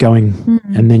and just going,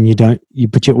 and then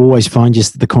but you always find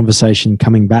just the conversation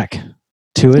coming back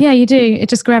to it. Yeah, you do. It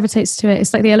just gravitates to it.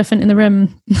 It's like the elephant in the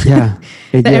room. Yeah.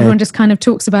 Everyone just kind of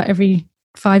talks about every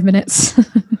 5 minutes.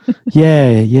 Yeah.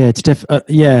 It's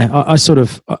I sort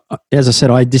of, as I said,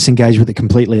 I disengaged with it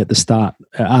completely at the start,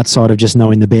 outside of just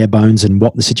knowing the bare bones and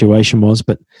what the situation was.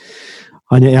 But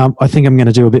I think I'm going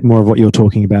to do a bit more of what you're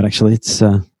talking about, actually. It's,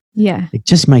 it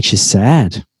just makes you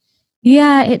sad.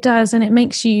 Yeah, it does. And it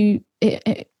makes you,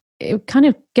 it kind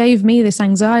of gave me this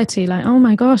anxiety, like, oh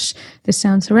my gosh, this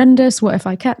sounds horrendous. What if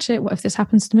I catch it? What if this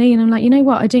happens to me? And I'm like, you know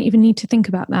what? I don't even need to think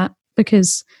about that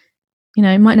because,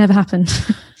 it might never happen.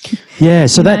 Yeah.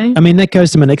 So that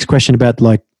goes to my next question about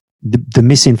like the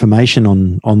misinformation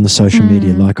on the social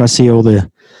media. Like I see all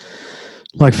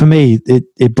like for me,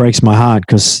 it breaks my heart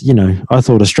because, I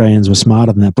thought Australians were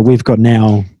smarter than that, but we've got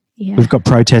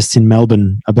protests in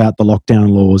Melbourne about the lockdown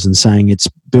laws and saying it's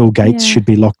Bill Gates should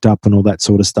be locked up and all that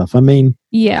sort of stuff.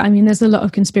 There's a lot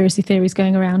of conspiracy theories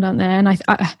going around, aren't there? And I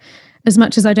as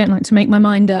much as I don't like to make my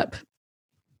mind up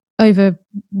over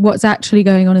what's actually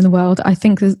going on in the world, I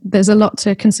think there's a lot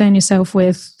to concern yourself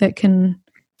with that can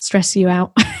stress you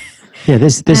out. Yeah,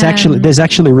 there's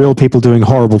actually real people doing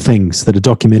horrible things that are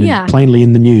documented plainly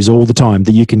in the news all the time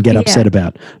that you can get upset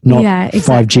about, not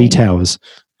 5G towers.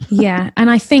 Yeah. And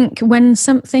I think when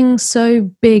something so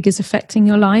big is affecting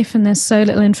your life and there's so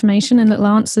little information and little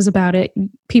answers about it,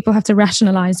 people have to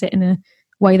rationalize it in a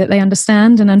way that they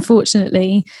understand. And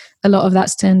unfortunately, a lot of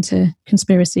that's turned to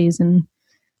conspiracies and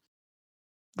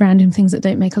random things that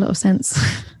don't make a lot of sense.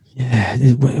 Yeah,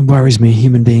 it worries me.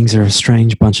 Human beings are a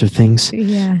strange bunch of things.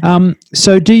 Yeah.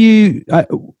 So do you,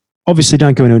 obviously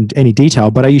don't go into any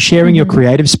detail, but are you sharing your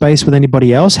creative space with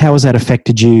anybody else? How has that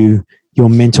affected you? Your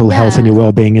mental health and your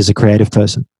well-being as a creative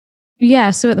person?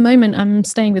 Yeah, so at the moment I'm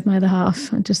staying with my other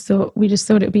half. We just thought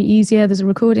it would be easier. There's a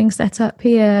recording set up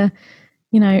here.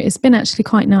 It's been actually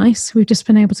quite nice. We've just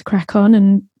been able to crack on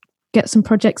and get some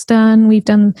projects done. We've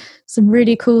done some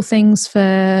really cool things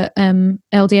for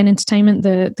LDN Entertainment,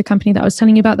 the company that I was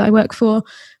telling you about that I work for.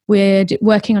 We're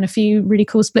working on a few really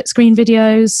cool split screen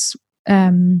videos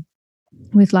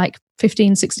with like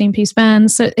 15, 16 piece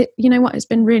bands. So you know what? It's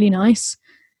been really nice.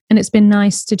 And it's been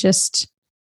nice to just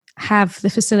have the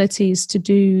facilities to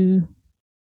do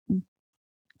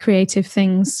creative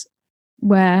things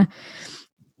where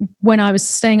when I was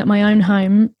staying at my own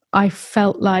home, I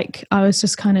felt like I was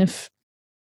just kind of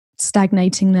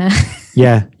stagnating there.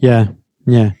 Yeah.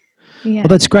 Well,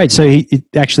 that's great. So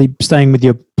actually staying with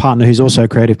your partner who's also a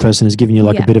creative person has given you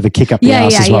like a bit of a kick up the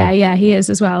ass as well. Yeah, he is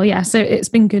as well. Yeah. So it's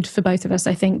been good for both of us,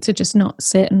 I think, to just not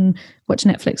sit and watch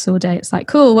Netflix all day. It's like,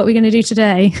 cool, what are we going to do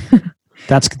today?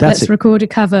 Let's record a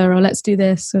cover or let's do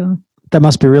this. Or that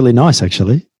must be really nice,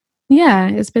 actually. Yeah,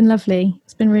 it's been lovely.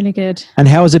 It's been really good. And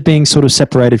how is it being sort of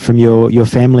separated from your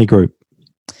family group?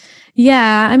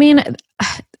 Yeah, I mean,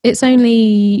 it's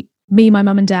only me, my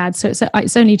mum and dad. So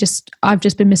it's only I've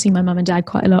just been missing my mum and dad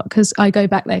quite a lot because I go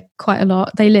back there quite a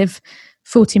lot. They live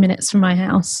 40 minutes from my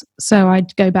house. So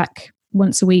I'd go back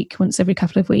once a week, once every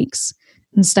couple of weeks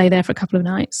and stay there for a couple of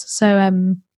nights.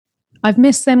 So I've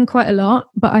missed them quite a lot,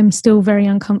 but I'm still very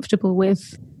uncomfortable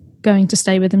with going to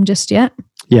stay with them just yet.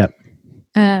 Yeah.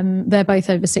 They're both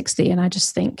over 60 and I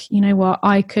just think, you know what,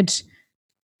 I could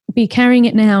be carrying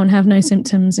it now and have no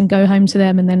symptoms and go home to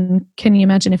them, and then can you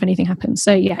imagine if anything happens?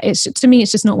 So yeah, to me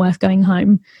it's just not worth going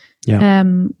home.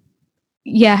 I've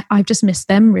just missed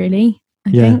them really,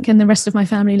 I think, and the rest of my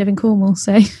family live in Cornwall,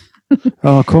 so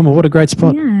oh, Cornwall, what a great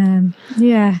spot.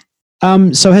 Yeah.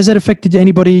 So has that affected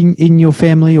anybody in your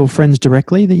family or friends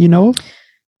directly that you know of?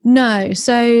 No.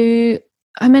 So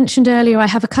I mentioned earlier I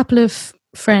have a couple of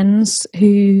friends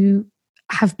who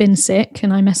have been sick,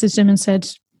 and I messaged them and said,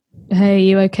 hey, are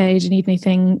you okay? Do you need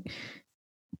anything?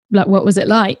 Like, what was it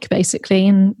like, basically?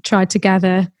 And tried to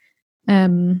gather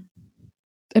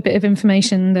a bit of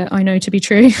information that I know to be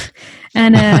true.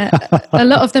 And a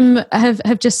lot of them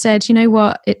have just said, you know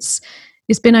what, it's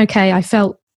been okay. I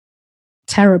felt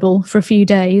terrible for a few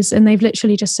days, and they've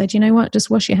literally just said, you know what, just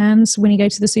wash your hands when you go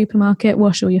to the supermarket,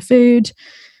 wash all your food,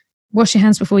 wash your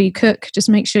hands before you cook, just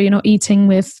make sure you're not eating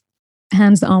with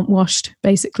hands that aren't washed,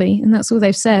 basically. And that's all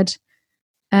they've said.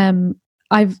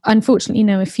 I've unfortunately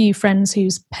know a few friends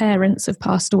whose parents have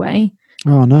passed away.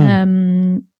 Oh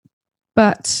no.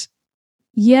 But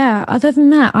yeah, other than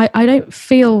that, I don't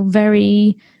feel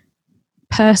very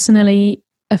personally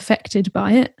affected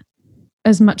by it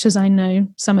as much as I know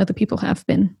some other people have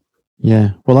been.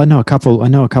 Yeah. Well, I know a couple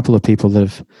of people that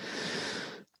have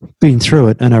been through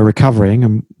it and are recovering,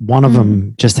 and one of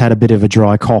them just had a bit of a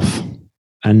dry cough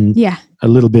and a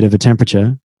little bit of a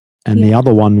temperature, and the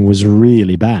other one was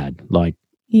really bad. Like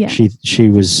she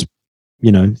was,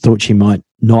 thought she might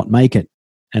not make it,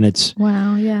 and it's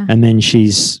wow. Yeah. And then I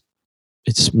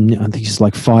think she's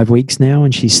like 5 weeks now,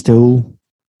 and she's still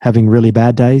having really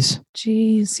bad days.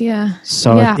 Jeez, yeah.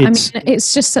 So yeah,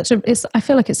 it's just I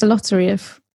feel like it's a lottery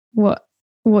of what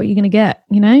you're going to get,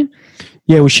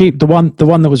 Yeah, well, the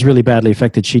one that was really badly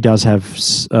affected, she does have,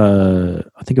 I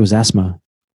think it was asthma.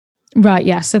 Right.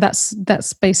 Yeah. So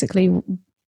that's basically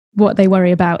what they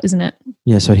worry about, isn't it?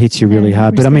 Yeah. So it hits you really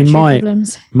hard. But I mean,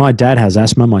 my dad has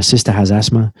asthma. My sister has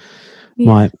asthma.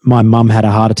 Yeah. My mum had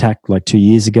a heart attack like 2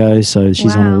 years ago. So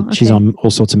she's on all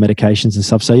sorts of medications and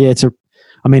stuff. So yeah,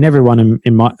 everyone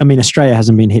Australia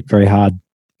hasn't been hit very hard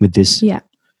with this. Yeah.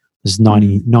 There's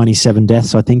 97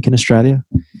 deaths, I think, in Australia.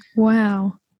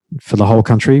 Wow. For the whole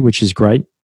country, which is great.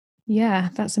 Yeah,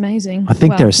 that's amazing. I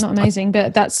think there's not amazing,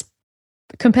 but that's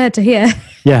compared to here.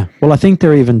 Yeah. Well, I think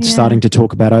they're even starting to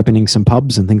talk about opening some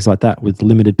pubs and things like that with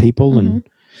limited people, and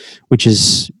which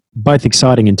is both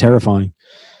exciting and terrifying.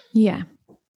 Yeah.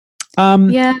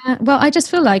 Yeah. Well, I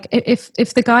just feel like if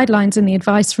the guidelines and the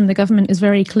advice from the government is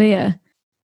very clear,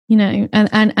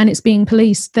 and it's being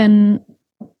policed, then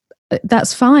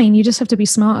that's fine. You just have to be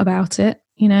smart about it.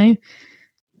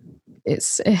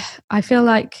 I feel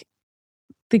like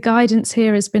the guidance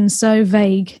here has been so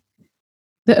vague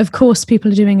that of course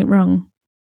people are doing it wrong.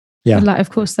 Yeah. Like, of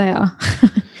course they are.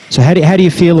 So how do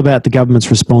you feel about the government's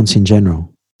response in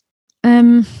general?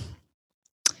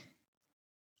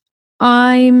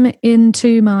 I'm in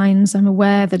two minds. I'm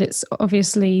aware that it's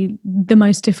obviously the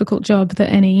most difficult job that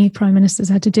any prime minister's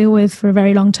had to deal with for a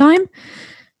very long time.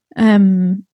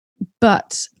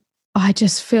 But I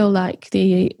just feel like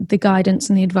the guidance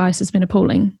and the advice has been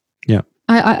appalling. Yeah.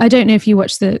 I don't know if you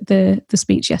watched the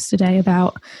speech yesterday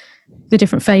about the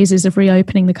different phases of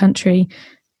reopening the country.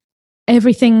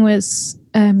 Everything was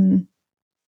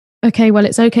okay. Well,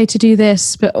 it's okay to do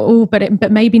this, but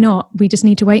maybe not. We just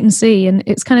need to wait and see. And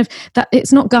it's kind of that.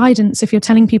 It's not guidance if you're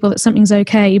telling people that something's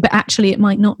okay, but actually it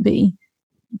might not be.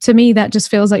 To me, that just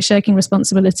feels like shirking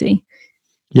responsibility.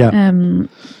 Yeah.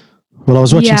 Well, I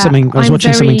was watching something. I was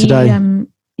watching something today.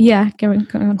 Go on.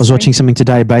 I was watching something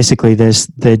today. Basically, they're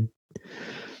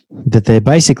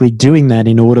basically doing that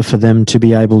in order for them to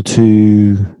be able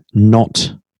to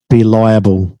not be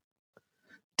liable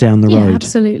down the road.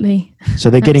 Absolutely. So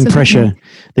they're getting pressure.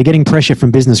 They're getting pressure from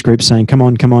business groups saying, "Come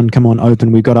on,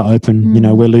 open. We've got to open.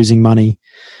 We're losing money."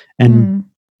 And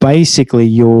basically,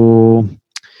 you're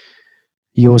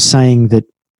saying that.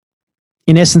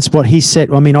 In essence, what he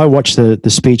said, I watched the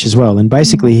speech as well, and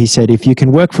basically he said, if you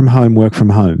can work from home,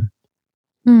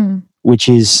 which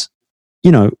is,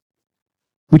 it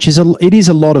is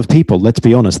a lot of people. Let's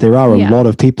be honest. There are a lot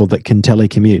of people that can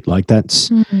telecommute. Like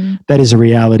that is a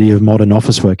reality of modern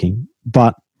office working.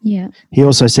 But he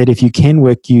also said, if you can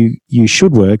work, you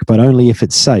should work, but only if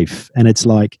it's safe. And it's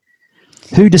like,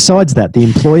 who decides that? The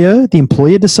employer? The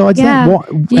employer decides that? What?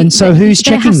 And so who's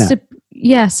checking that?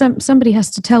 Somebody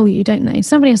has to tell you, don't they?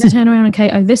 Somebody has to turn around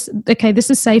and this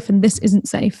is safe and this isn't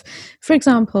safe. For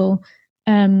example,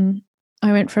 I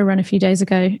went for a run a few days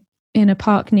ago in a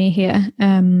park near here,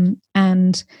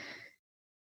 and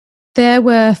there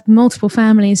were multiple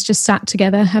families just sat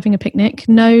together having a picnic,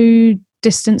 no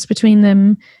distance between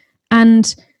them,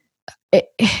 and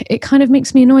it kind of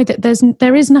makes me annoyed that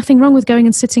there is nothing wrong with going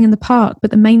and sitting in the park,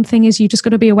 but the main thing is you just got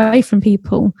to be away from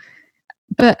people.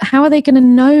 But how are they going to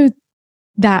know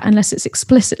that unless it's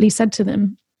explicitly said to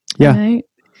them?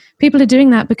 People are doing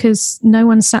that because no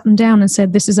one sat them down and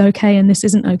said this is okay and this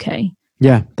isn't okay.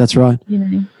 Yeah, that's right.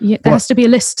 There has to be a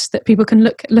list that people can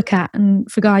look at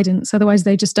and for guidance. Otherwise,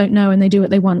 they just don't know and they do what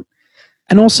they want.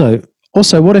 And also,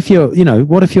 what if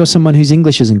you're someone whose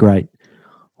English isn't great,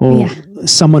 or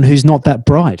someone who's not that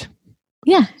bright?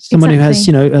 Yeah, someone who has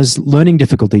has learning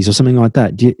difficulties or something like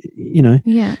that.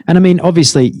 Yeah. And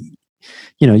obviously,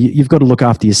 you've got to look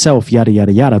after yourself, yada,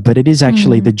 yada, yada. But it is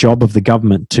actually the job of the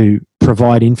government to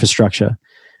provide infrastructure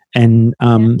and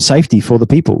safety for the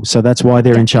people. So that's why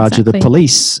they're in charge of the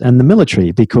police and the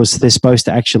military, because they're supposed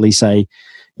to actually say,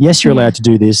 yes, you're allowed to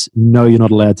do this. No, you're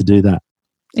not allowed to do that.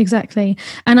 Exactly.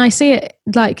 And I see it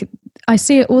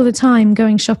all the time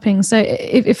going shopping. So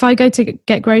if I go to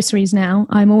get groceries now,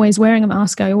 I'm always wearing a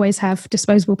mask. I always have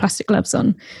disposable plastic gloves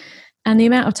on. And the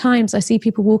amount of times I see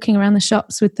people walking around the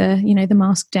shops with the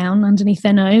mask down underneath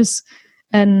their nose,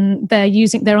 and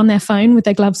they're on their phone with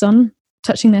their gloves on,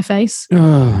 touching their face.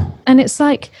 And it's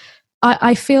like,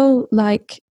 I feel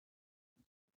like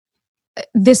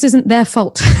this isn't their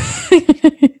fault.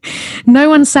 No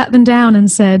one sat them down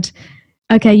and said,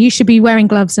 okay, you should be wearing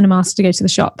gloves and a mask to go to the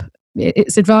shop.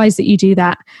 It's advised that you do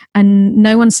that. And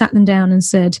no one sat them down and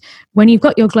said, when you've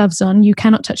got your gloves on, you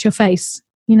cannot touch your face.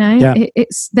 There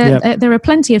are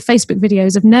plenty of Facebook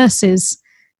videos of nurses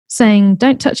saying,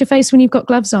 don't touch your face when you've got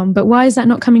gloves on. But why is that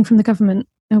not coming from the government?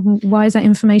 Why is that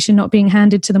information not being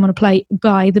handed to them on a plate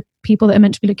by the people that are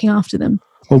meant to be looking after them?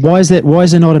 Well, why is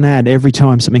there not an ad every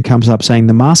time something comes up saying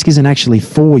the mask isn't actually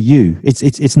for you?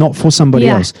 It's not for somebody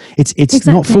else. It's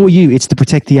exactly. Not for you. It's to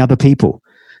protect the other people.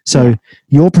 So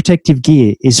your protective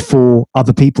gear is for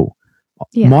other people.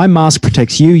 Yeah. My mask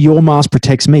protects you. Your mask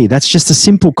protects me. That's just a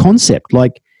simple concept.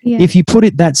 Like if you put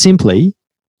it that simply,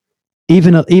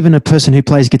 even a person who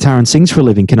plays guitar and sings for a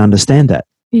living can understand that.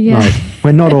 Yeah. Like,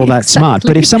 we're not all that exactly. smart.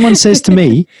 But if someone says to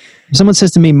me,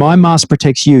 my mask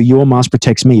protects you, your mask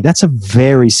protects me, that's a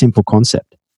very simple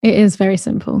concept. It is very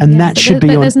simple. And that should be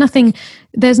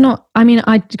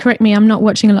correct me, I'm not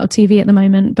watching a lot of TV at the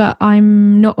moment, but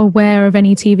I'm not aware of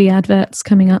any TV adverts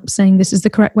coming up saying this is the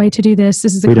correct way to do this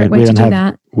is the correct way to do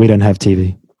that. We don't have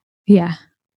TV. Yeah.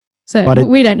 So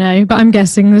we don't know, but I'm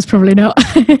guessing there's probably not.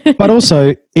 But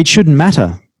also, it shouldn't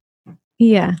matter.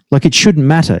 Yeah. Like it shouldn't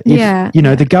matter. If,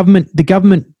 the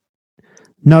government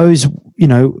knows,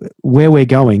 where we're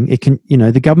going. It can,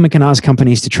 the government can ask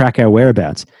companies to track our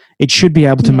whereabouts. It should be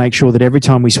able to make sure that every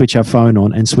time we switch our phone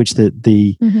on and switch to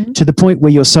the point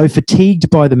where you're so fatigued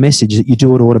by the message that you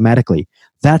do it automatically.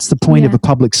 That's the point of a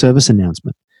public service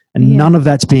announcement. And none of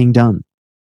that's being done.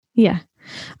 Yeah.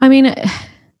 I mean,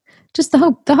 just the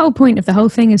whole point of the whole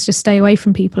thing is just stay away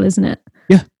from people, isn't it?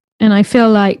 Yeah. And I feel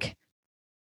like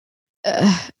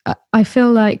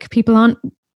people aren't,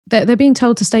 they're being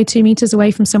told to stay 2 meters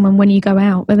away from someone when you go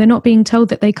out, but they're not being told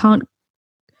that they can't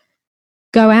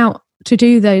go out to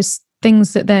do those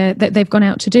things that they've gone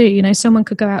out to do. Someone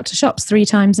could go out to shops 3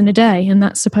 times in a day and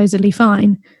that's supposedly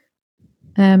fine.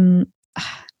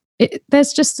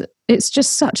 It's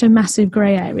just such a massive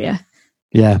grey area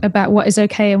about what is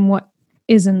okay and what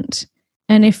isn't.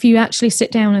 And if you actually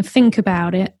sit down and think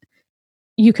about it,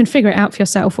 you can figure it out for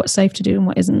yourself what's safe to do and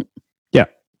what isn't. Yeah.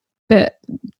 But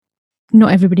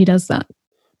not everybody does that.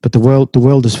 But the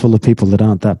world is full of people that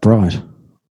aren't that bright.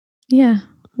 Yeah.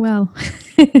 Well,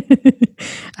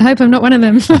 I hope I'm not one of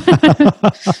them.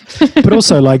 But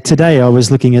also, like today, I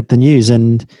was looking at the news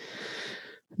and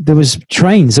there was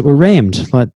trains that were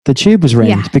rammed. Like the tube was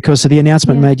rammed because of the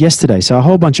announcement made yesterday. So a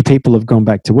whole bunch of people have gone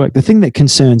back to work. The thing that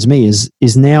concerns me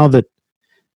is now that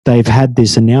they've had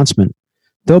this announcement,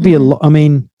 there'll be a lot. I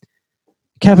mean,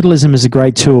 capitalism is a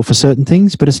great tool for certain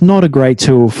things, but it's not a great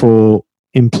tool for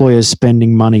employers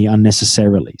spending money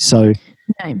unnecessarily. So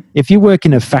if you work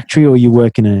in a factory or you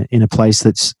work in a place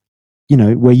that's,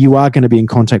 where you are going to be in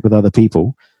contact with other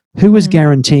people, who is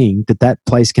guaranteeing that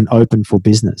place can open for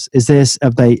business?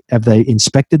 Have they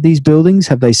inspected these buildings?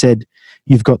 Have they said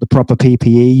you've got the proper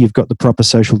PPE, you've got the proper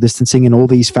social distancing in all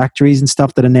these factories and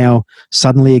stuff that are now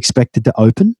suddenly expected to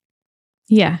open?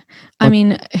 Yeah. I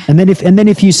mean, and then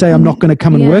if you say I'm not going to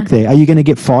come and work there, are you going to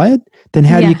get fired? Then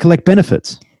how do you collect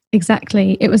benefits?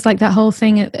 Exactly. It was like that whole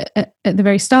thing at the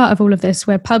very start of all of this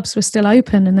where pubs were still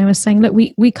open and they were saying, look,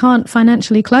 we can't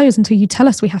financially close until you tell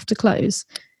us we have to close.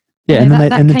 Yeah.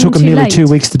 And it took them nearly 2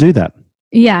 weeks to do that.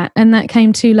 Yeah. And that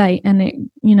came too late and it,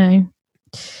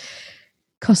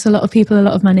 cost a lot of people a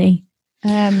lot of money.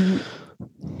 I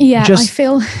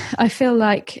feel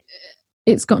like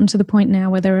it's gotten to the point now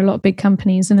where there are a lot of big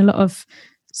companies and a lot of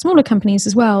smaller companies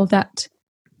as well that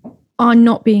are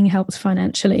not being helped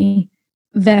financially.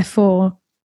 Therefore,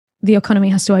 the economy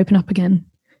has to open up again.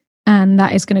 And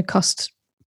that is going to cost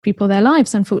people their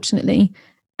lives, unfortunately.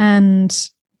 And,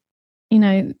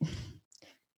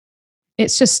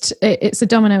 it's a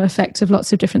domino effect of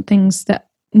lots of different things that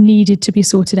needed to be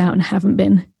sorted out and haven't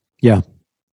been. Yeah.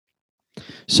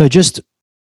 So just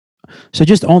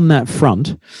on that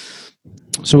front,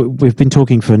 So we've been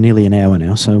talking for nearly an hour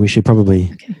now, so we should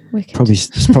probably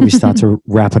start to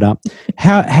wrap it up.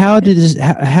 How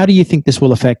do you think this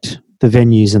will affect the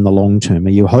venues in the long term?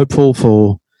 Are you hopeful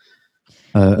for?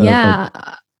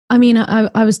 I mean,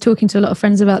 I was talking to a lot of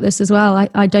friends about this as well.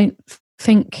 I don't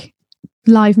think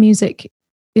live music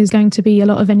is going to be a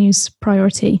lot of venues'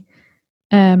 priority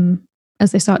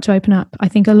as they start to open up. I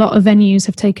think a lot of venues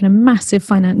have taken a massive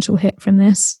financial hit from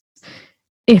this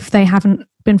if they haven't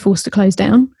been forced to close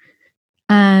down.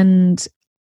 And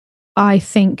I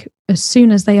think as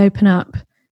soon as they open up,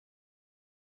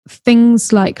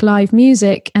 things like live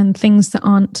music and things that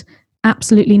aren't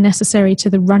absolutely necessary to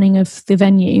the running of the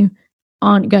venue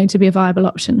aren't going to be a viable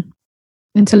option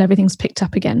until everything's picked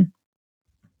up again.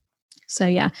 So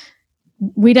yeah,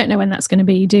 we don't know when that's going to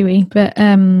be, do we? But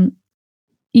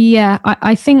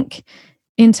I think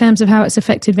in terms of how it's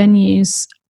affected venues,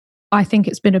 I think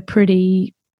it's been a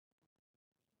pretty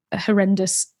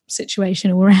horrendous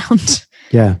situation all around.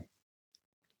 Yeah.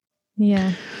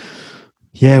 Yeah.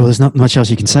 Yeah, well, there's not much else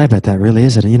you can say about that, really,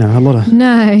 is it? You know, a lot of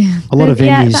venues.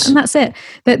 Yeah, and that's it.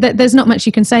 There's not much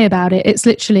you can say about it. It's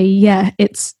literally,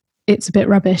 it's a bit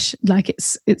rubbish. Like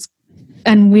it's,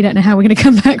 and we don't know how we're going to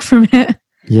come back from it.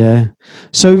 Yeah.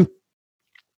 So,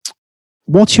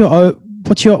 what's your hope?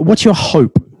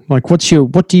 Like, what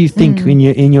do you think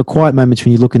in your quiet moments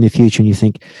when you look in the future and you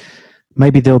think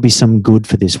maybe there'll be some good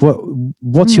for this?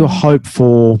 What's your hope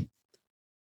for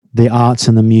the arts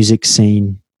and the music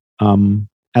scene?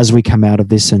 As we come out of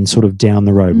this and sort of down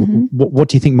the road, what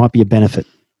do you think might be a benefit?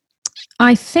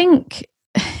 I think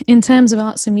in terms of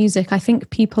arts and music, I think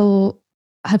people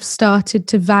have started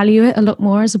to value it a lot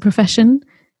more as a profession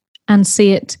and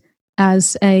see it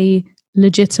as a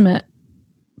legitimate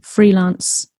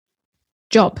freelance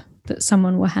job that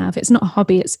someone will have. It's not a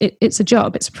hobby, it's a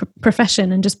job, it's a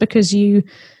profession. And just because you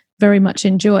very much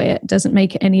enjoy it doesn't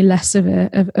make it any less of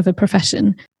a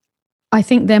profession. I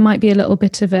think there might be a little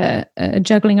bit of a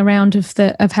juggling around of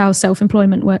how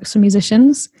self-employment works for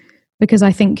musicians, because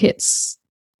I think it's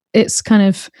kind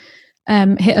of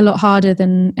hit a lot harder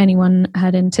than anyone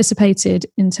had anticipated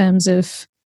in terms of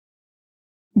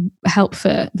help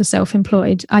for the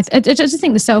self-employed. I just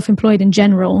think the self-employed in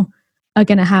general are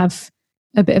going to have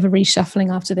a bit of a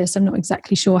reshuffling after this. I'm not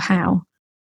exactly sure how.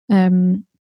 I mean,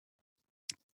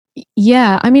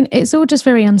 it's all just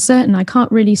very uncertain. I can't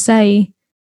really say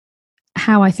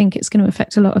how I think it's going to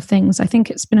affect a lot of things. I think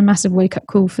it's been a massive wake-up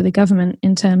call for the government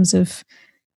in terms of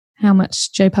how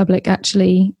much Joe Public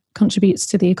actually contributes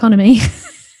to the economy.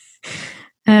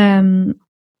 My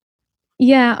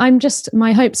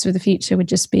hopes for the future would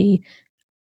just be,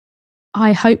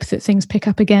 I hope that things pick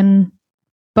up again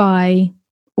by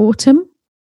autumn.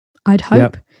 I'd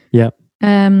hope. Yep.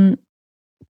 But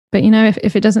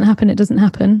if it doesn't happen, it doesn't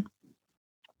happen.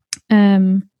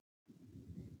 I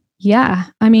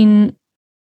mean,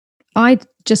 I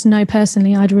just know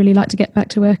personally I'd really like to get back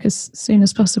to work as soon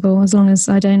as possible, as long as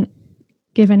I don't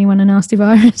give anyone a nasty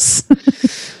virus.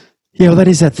 Yeah, well, that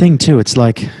is that thing too. It's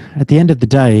like at the end of the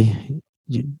day,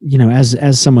 you know,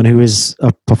 as someone who is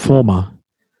a performer,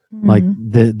 like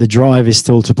the drive is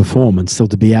still to perform and still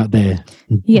to be out there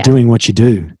doing what you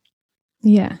do.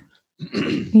 Yeah.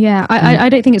 Yeah. I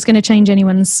don't think it's going to change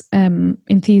anyone's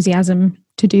enthusiasm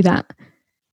to do that.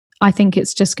 I think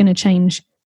it's just going to change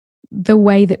the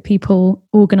way that people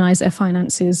organize their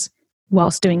finances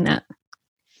whilst doing that.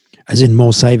 As in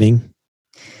more saving.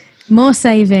 More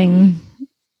saving,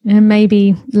 and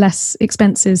maybe less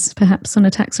expenses, perhaps, on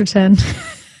a tax return.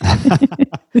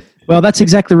 Well, that's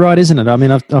exactly right, isn't it? I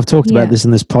mean, I've talked about this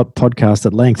in this podcast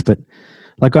at length, but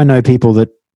like I know people that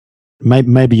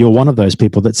maybe you're one of those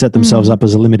people that set themselves up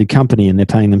as a limited company and they're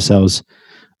paying themselves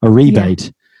a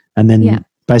rebate, and then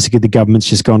basically the government's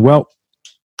just gone, well,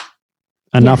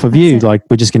 enough of you. Like,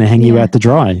 we're just going to hang you out to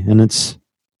dry, and it's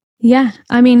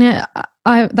I mean,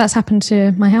 that's happened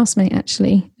to my housemate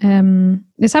actually.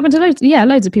 It's happened to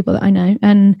loads of people that I know,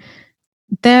 and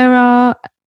there are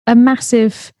a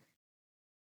massive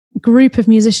group of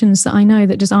musicians that I know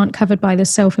that just aren't covered by this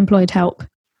self-employed help.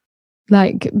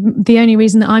 Like, the only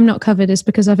reason that I'm not covered is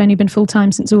because I've only been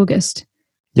full-time since August.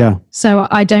 Yeah. So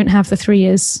I don't have the 3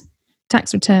 years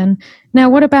tax return. Now,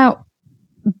 what about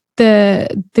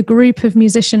the group of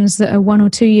musicians that are 1 or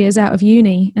 2 years out of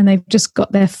uni and they've just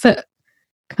got their foot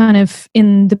kind of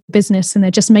in the business and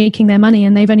they're just making their money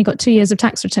and they've only got 2 years of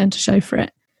tax return to show for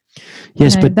it?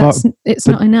 Yes, but it's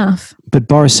not enough. But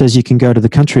Boris says you can go to the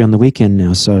country on the weekend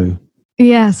now, so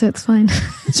yeah, so it's fine.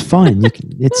 It's fine.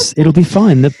 It'll be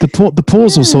fine. The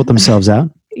pools will sort themselves out.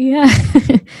 Yeah.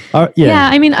 Yeah.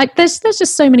 I mean, there's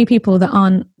just so many people that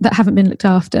haven't been looked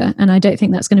after, and I don't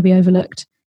think that's going to be overlooked.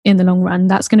 in the long run.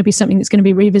 That's going to be something that's going to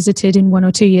be revisited in 1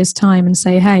 or 2 years' time and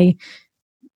say, hey,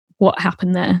 what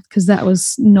happened there? Because that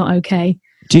was not okay.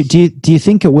 Do you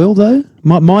think it will though?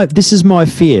 This is my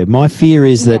fear. My fear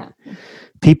is that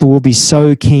people will be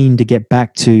so keen to get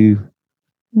back to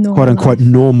quote unquote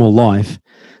normal life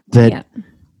that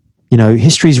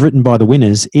history is written by the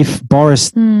winners. If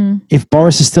Boris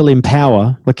is still in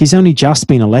power, like he's only just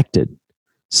been elected,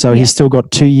 so he's still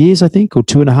got 2 years, I think, or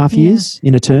 2.5 years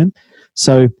in a term.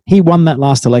 So he won that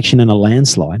last election in a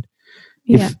landslide.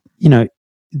 If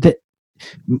that,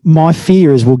 my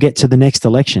fear is we'll get to the next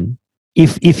election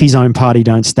if his own party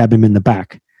don't stab him in the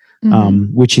back,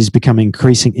 which is becoming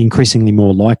increasingly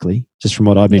more likely, just from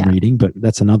what I've been reading. But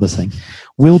that's another thing.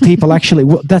 Will people actually?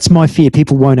 That's my fear.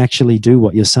 People won't actually do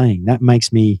what you're saying. That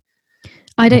makes me.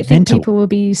 I don't think people will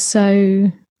be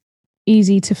so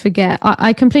easy to forget.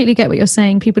 I completely get what you're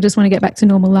saying. People just want to get back to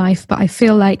normal life, but I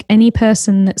feel like any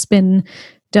person that's been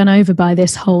done over by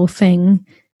this whole thing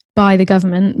by the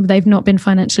government, they've not been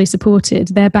financially supported.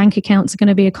 Their bank accounts are going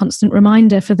to be a constant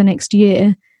reminder for the next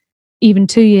year, even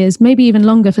 2 years, maybe even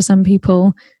longer for some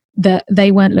people, that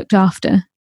they weren't looked after.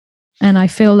 And I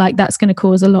feel like that's going to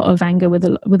cause a lot of anger with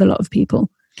a lot of people.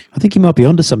 I think you might be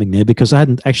onto something there, because I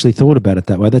hadn't actually thought about it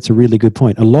that way. That's a really good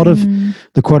point. A lot of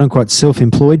the quote unquote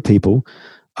self-employed people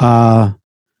are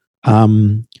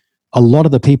a lot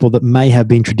of the people that may have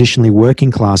been traditionally working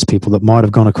class people that might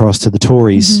have gone across to the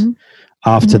Tories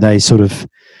after they sort of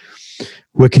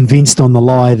were convinced on the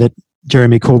lie that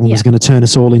Jeremy Corbyn was going to turn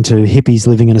us all into hippies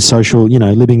living in a social,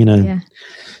 living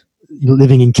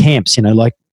in camps,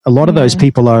 like a lot of those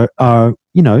people are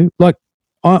like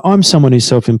I'm someone who's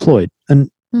self-employed,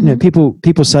 and people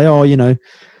say, oh, you're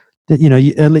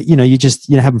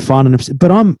just having fun,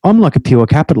 but I'm like a pure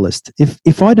capitalist.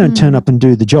 If I don't turn up and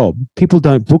do the job, people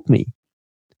don't book me.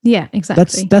 Yeah,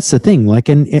 exactly. That's the thing. Like,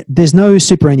 and there's no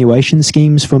superannuation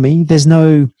schemes for me. There's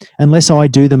no, unless I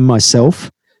do them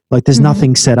myself. Like, there's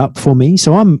nothing set up for me.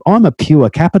 So I'm a pure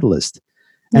capitalist,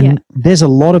 and there's a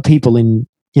lot of people in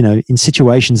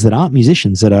situations that aren't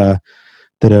musicians, that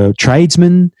are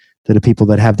tradesmen, that are people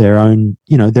that have their own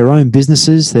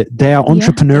businesses, that they are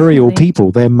entrepreneurial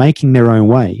people. They're making their own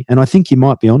way. And I think you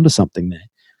might be onto something there.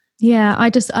 Yeah, I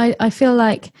feel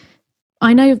like,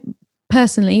 I know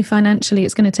personally, financially,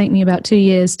 it's going to take me about 2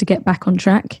 years to get back on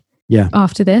track. Yeah.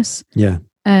 After this. Yeah.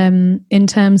 In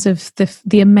terms of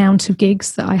the amount of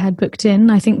gigs that I had booked in,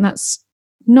 I think that's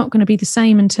not going to be the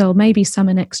same until maybe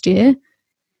summer next year.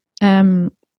 I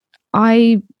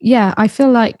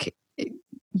feel like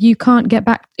if you can't get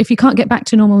back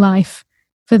to normal life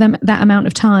for that amount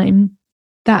of time,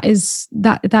 that is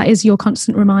your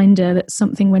constant reminder that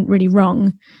something went really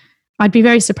wrong. I'd be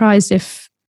very surprised if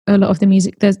a lot of the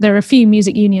music, there are a few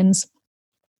music unions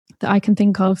that I can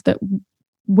think of that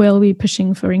will be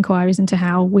pushing for inquiries into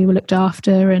how we were looked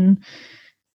after, and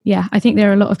I think there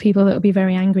are a lot of people that will be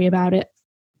very angry about it.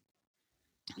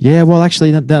 Yeah, well,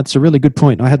 actually, that's a really good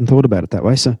point. I hadn't thought about it that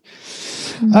way. So,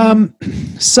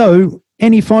 so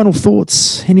any final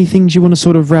thoughts? Any things you want to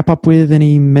sort of wrap up with?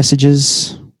 Any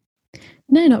messages?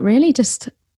 No, not really. Just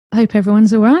hope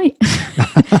everyone's all right.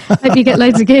 Hope you get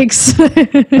loads of gigs.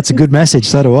 That's a good message.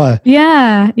 So do I.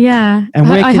 Yeah. And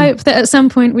I hope that at some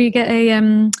point we get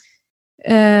a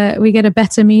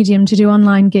better medium to do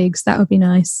online gigs. That would be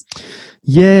nice.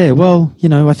 Yeah, well,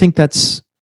 I think that's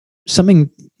something.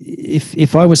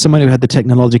 If I was someone who had the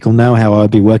technological know-how,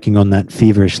 I'd be working on that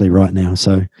feverishly right now.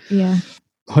 So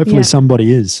hopefully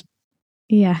somebody is.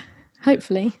 Yeah,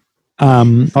 hopefully.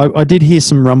 I did hear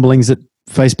some rumblings that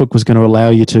Facebook was going to allow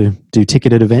you to do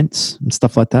ticketed events and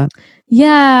stuff like that.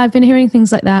 Yeah, I've been hearing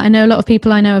things like that. I know a lot of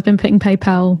people I know have been putting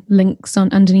PayPal links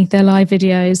on underneath their live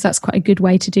videos. That's quite a good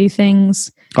way to do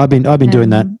things. I've been doing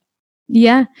that.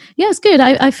 Yeah, it's good.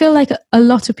 I feel like a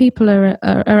lot of people are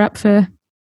up for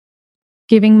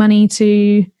giving money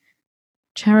to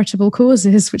charitable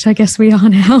causes, which I guess we are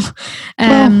now.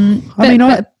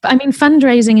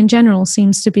 Fundraising in general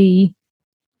seems to be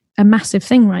a massive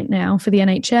thing right now for the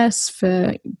NHS,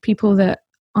 for people that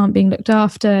aren't being looked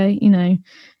after.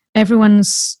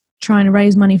 Everyone's trying to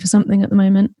raise money for something at the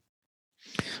moment.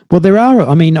 Well,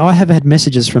 I have had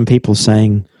messages from people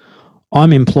saying,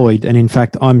 I'm employed, and in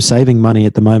fact, I'm saving money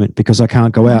at the moment because I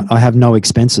can't go out. I have no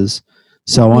expenses.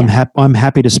 So I'm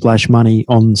happy to splash money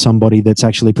on somebody that's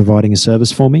actually providing a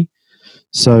service for me.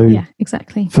 So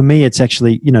exactly. For me, it's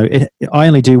actually, I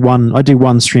only do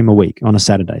one stream a week on a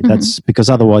Saturday. That's because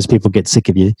otherwise people get sick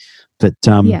of you. But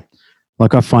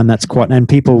like I find that's quite, and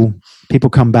people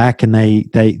come back and they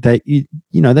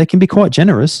can be quite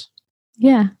generous.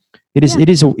 Yeah. It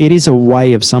is a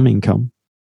way of some income.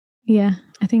 Yeah,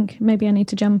 I think maybe I need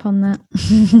to jump on that.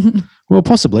 Well,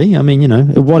 possibly. I mean,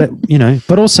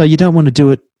 but also you don't want to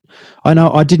do it. I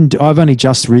know I've only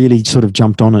just really sort of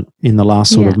jumped on it in the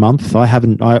last sort of month.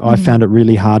 I found it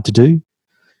really hard to do.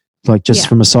 Like just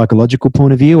from a psychological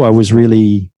point of view, I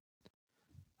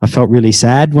felt really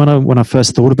sad when I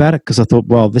first thought about it, because I thought,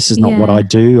 well, this is not what I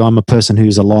do. I'm a person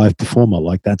who's a live performer.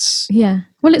 Like that's... Yeah.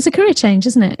 Well, it's a career change,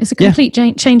 isn't it? It's a complete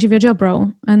change of your job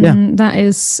role. And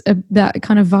that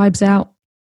kind of vibes out,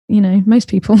 most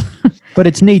people. But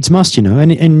it's needs must,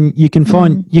 and you can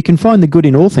find the good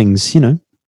in all things,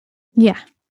 Yeah.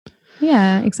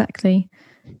 Yeah, exactly.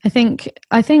 I think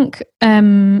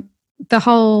the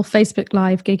whole Facebook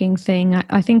Live gigging thing,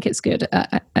 I think it's good.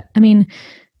 I mean,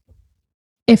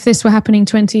 if this were happening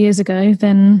 20 years ago,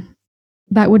 then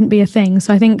that wouldn't be a thing.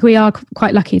 So I think we are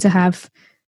quite lucky to have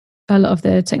a lot of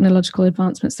the technological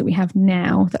advancements that we have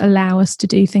now that allow us to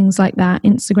do things like that.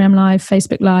 Instagram Live,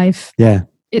 Facebook Live. Yeah.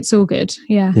 It's all good.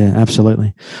 Yeah. Yeah,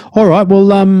 absolutely. All right.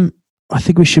 Well, I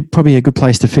think we should probably a good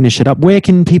place to finish it up. Where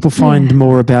can people find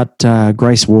more about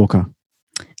Grace Walker?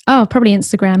 Oh, probably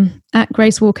Instagram at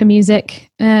Grace Walker Music.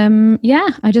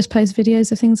 I just post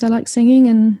videos of things I like singing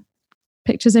and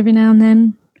pictures every now and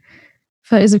then.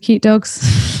 Photos of cute dogs.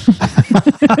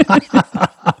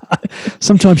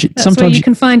 Sometimes you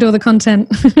can find all the content.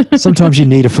 Sometimes you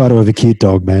need a photo of a cute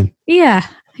dog, man. Yeah,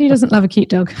 who doesn't love a cute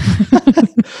dog?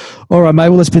 All right, mate.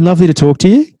 Well, it's been lovely to talk to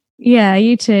you. Yeah,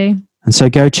 you too. And so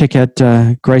go check out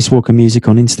Grace Walker Music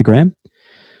on Instagram,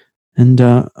 and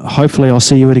hopefully I'll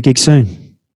see you at a gig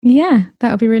soon. Yeah,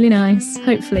 that would be really nice.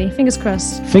 Hopefully. Fingers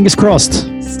crossed. Fingers crossed.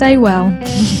 Stay well.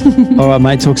 All right,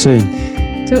 mate. Talk soon.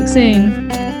 Talk soon.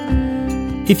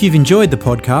 If you've enjoyed the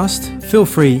podcast, feel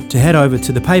free to head over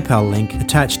to the PayPal link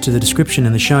attached to the description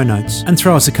in the show notes and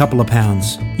throw us a couple of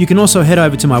pounds. You can also head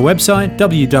over to my website,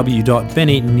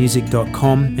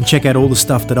 www.beneatonmusic.com, and check out all the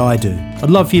stuff that I do. I'd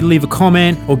love for you to leave a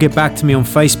comment or get back to me on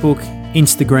Facebook,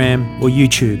 Instagram, or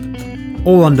YouTube,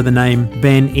 all under the name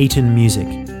Ben Eaton Music.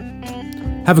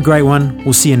 Have a great one.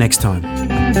 We'll see you next time.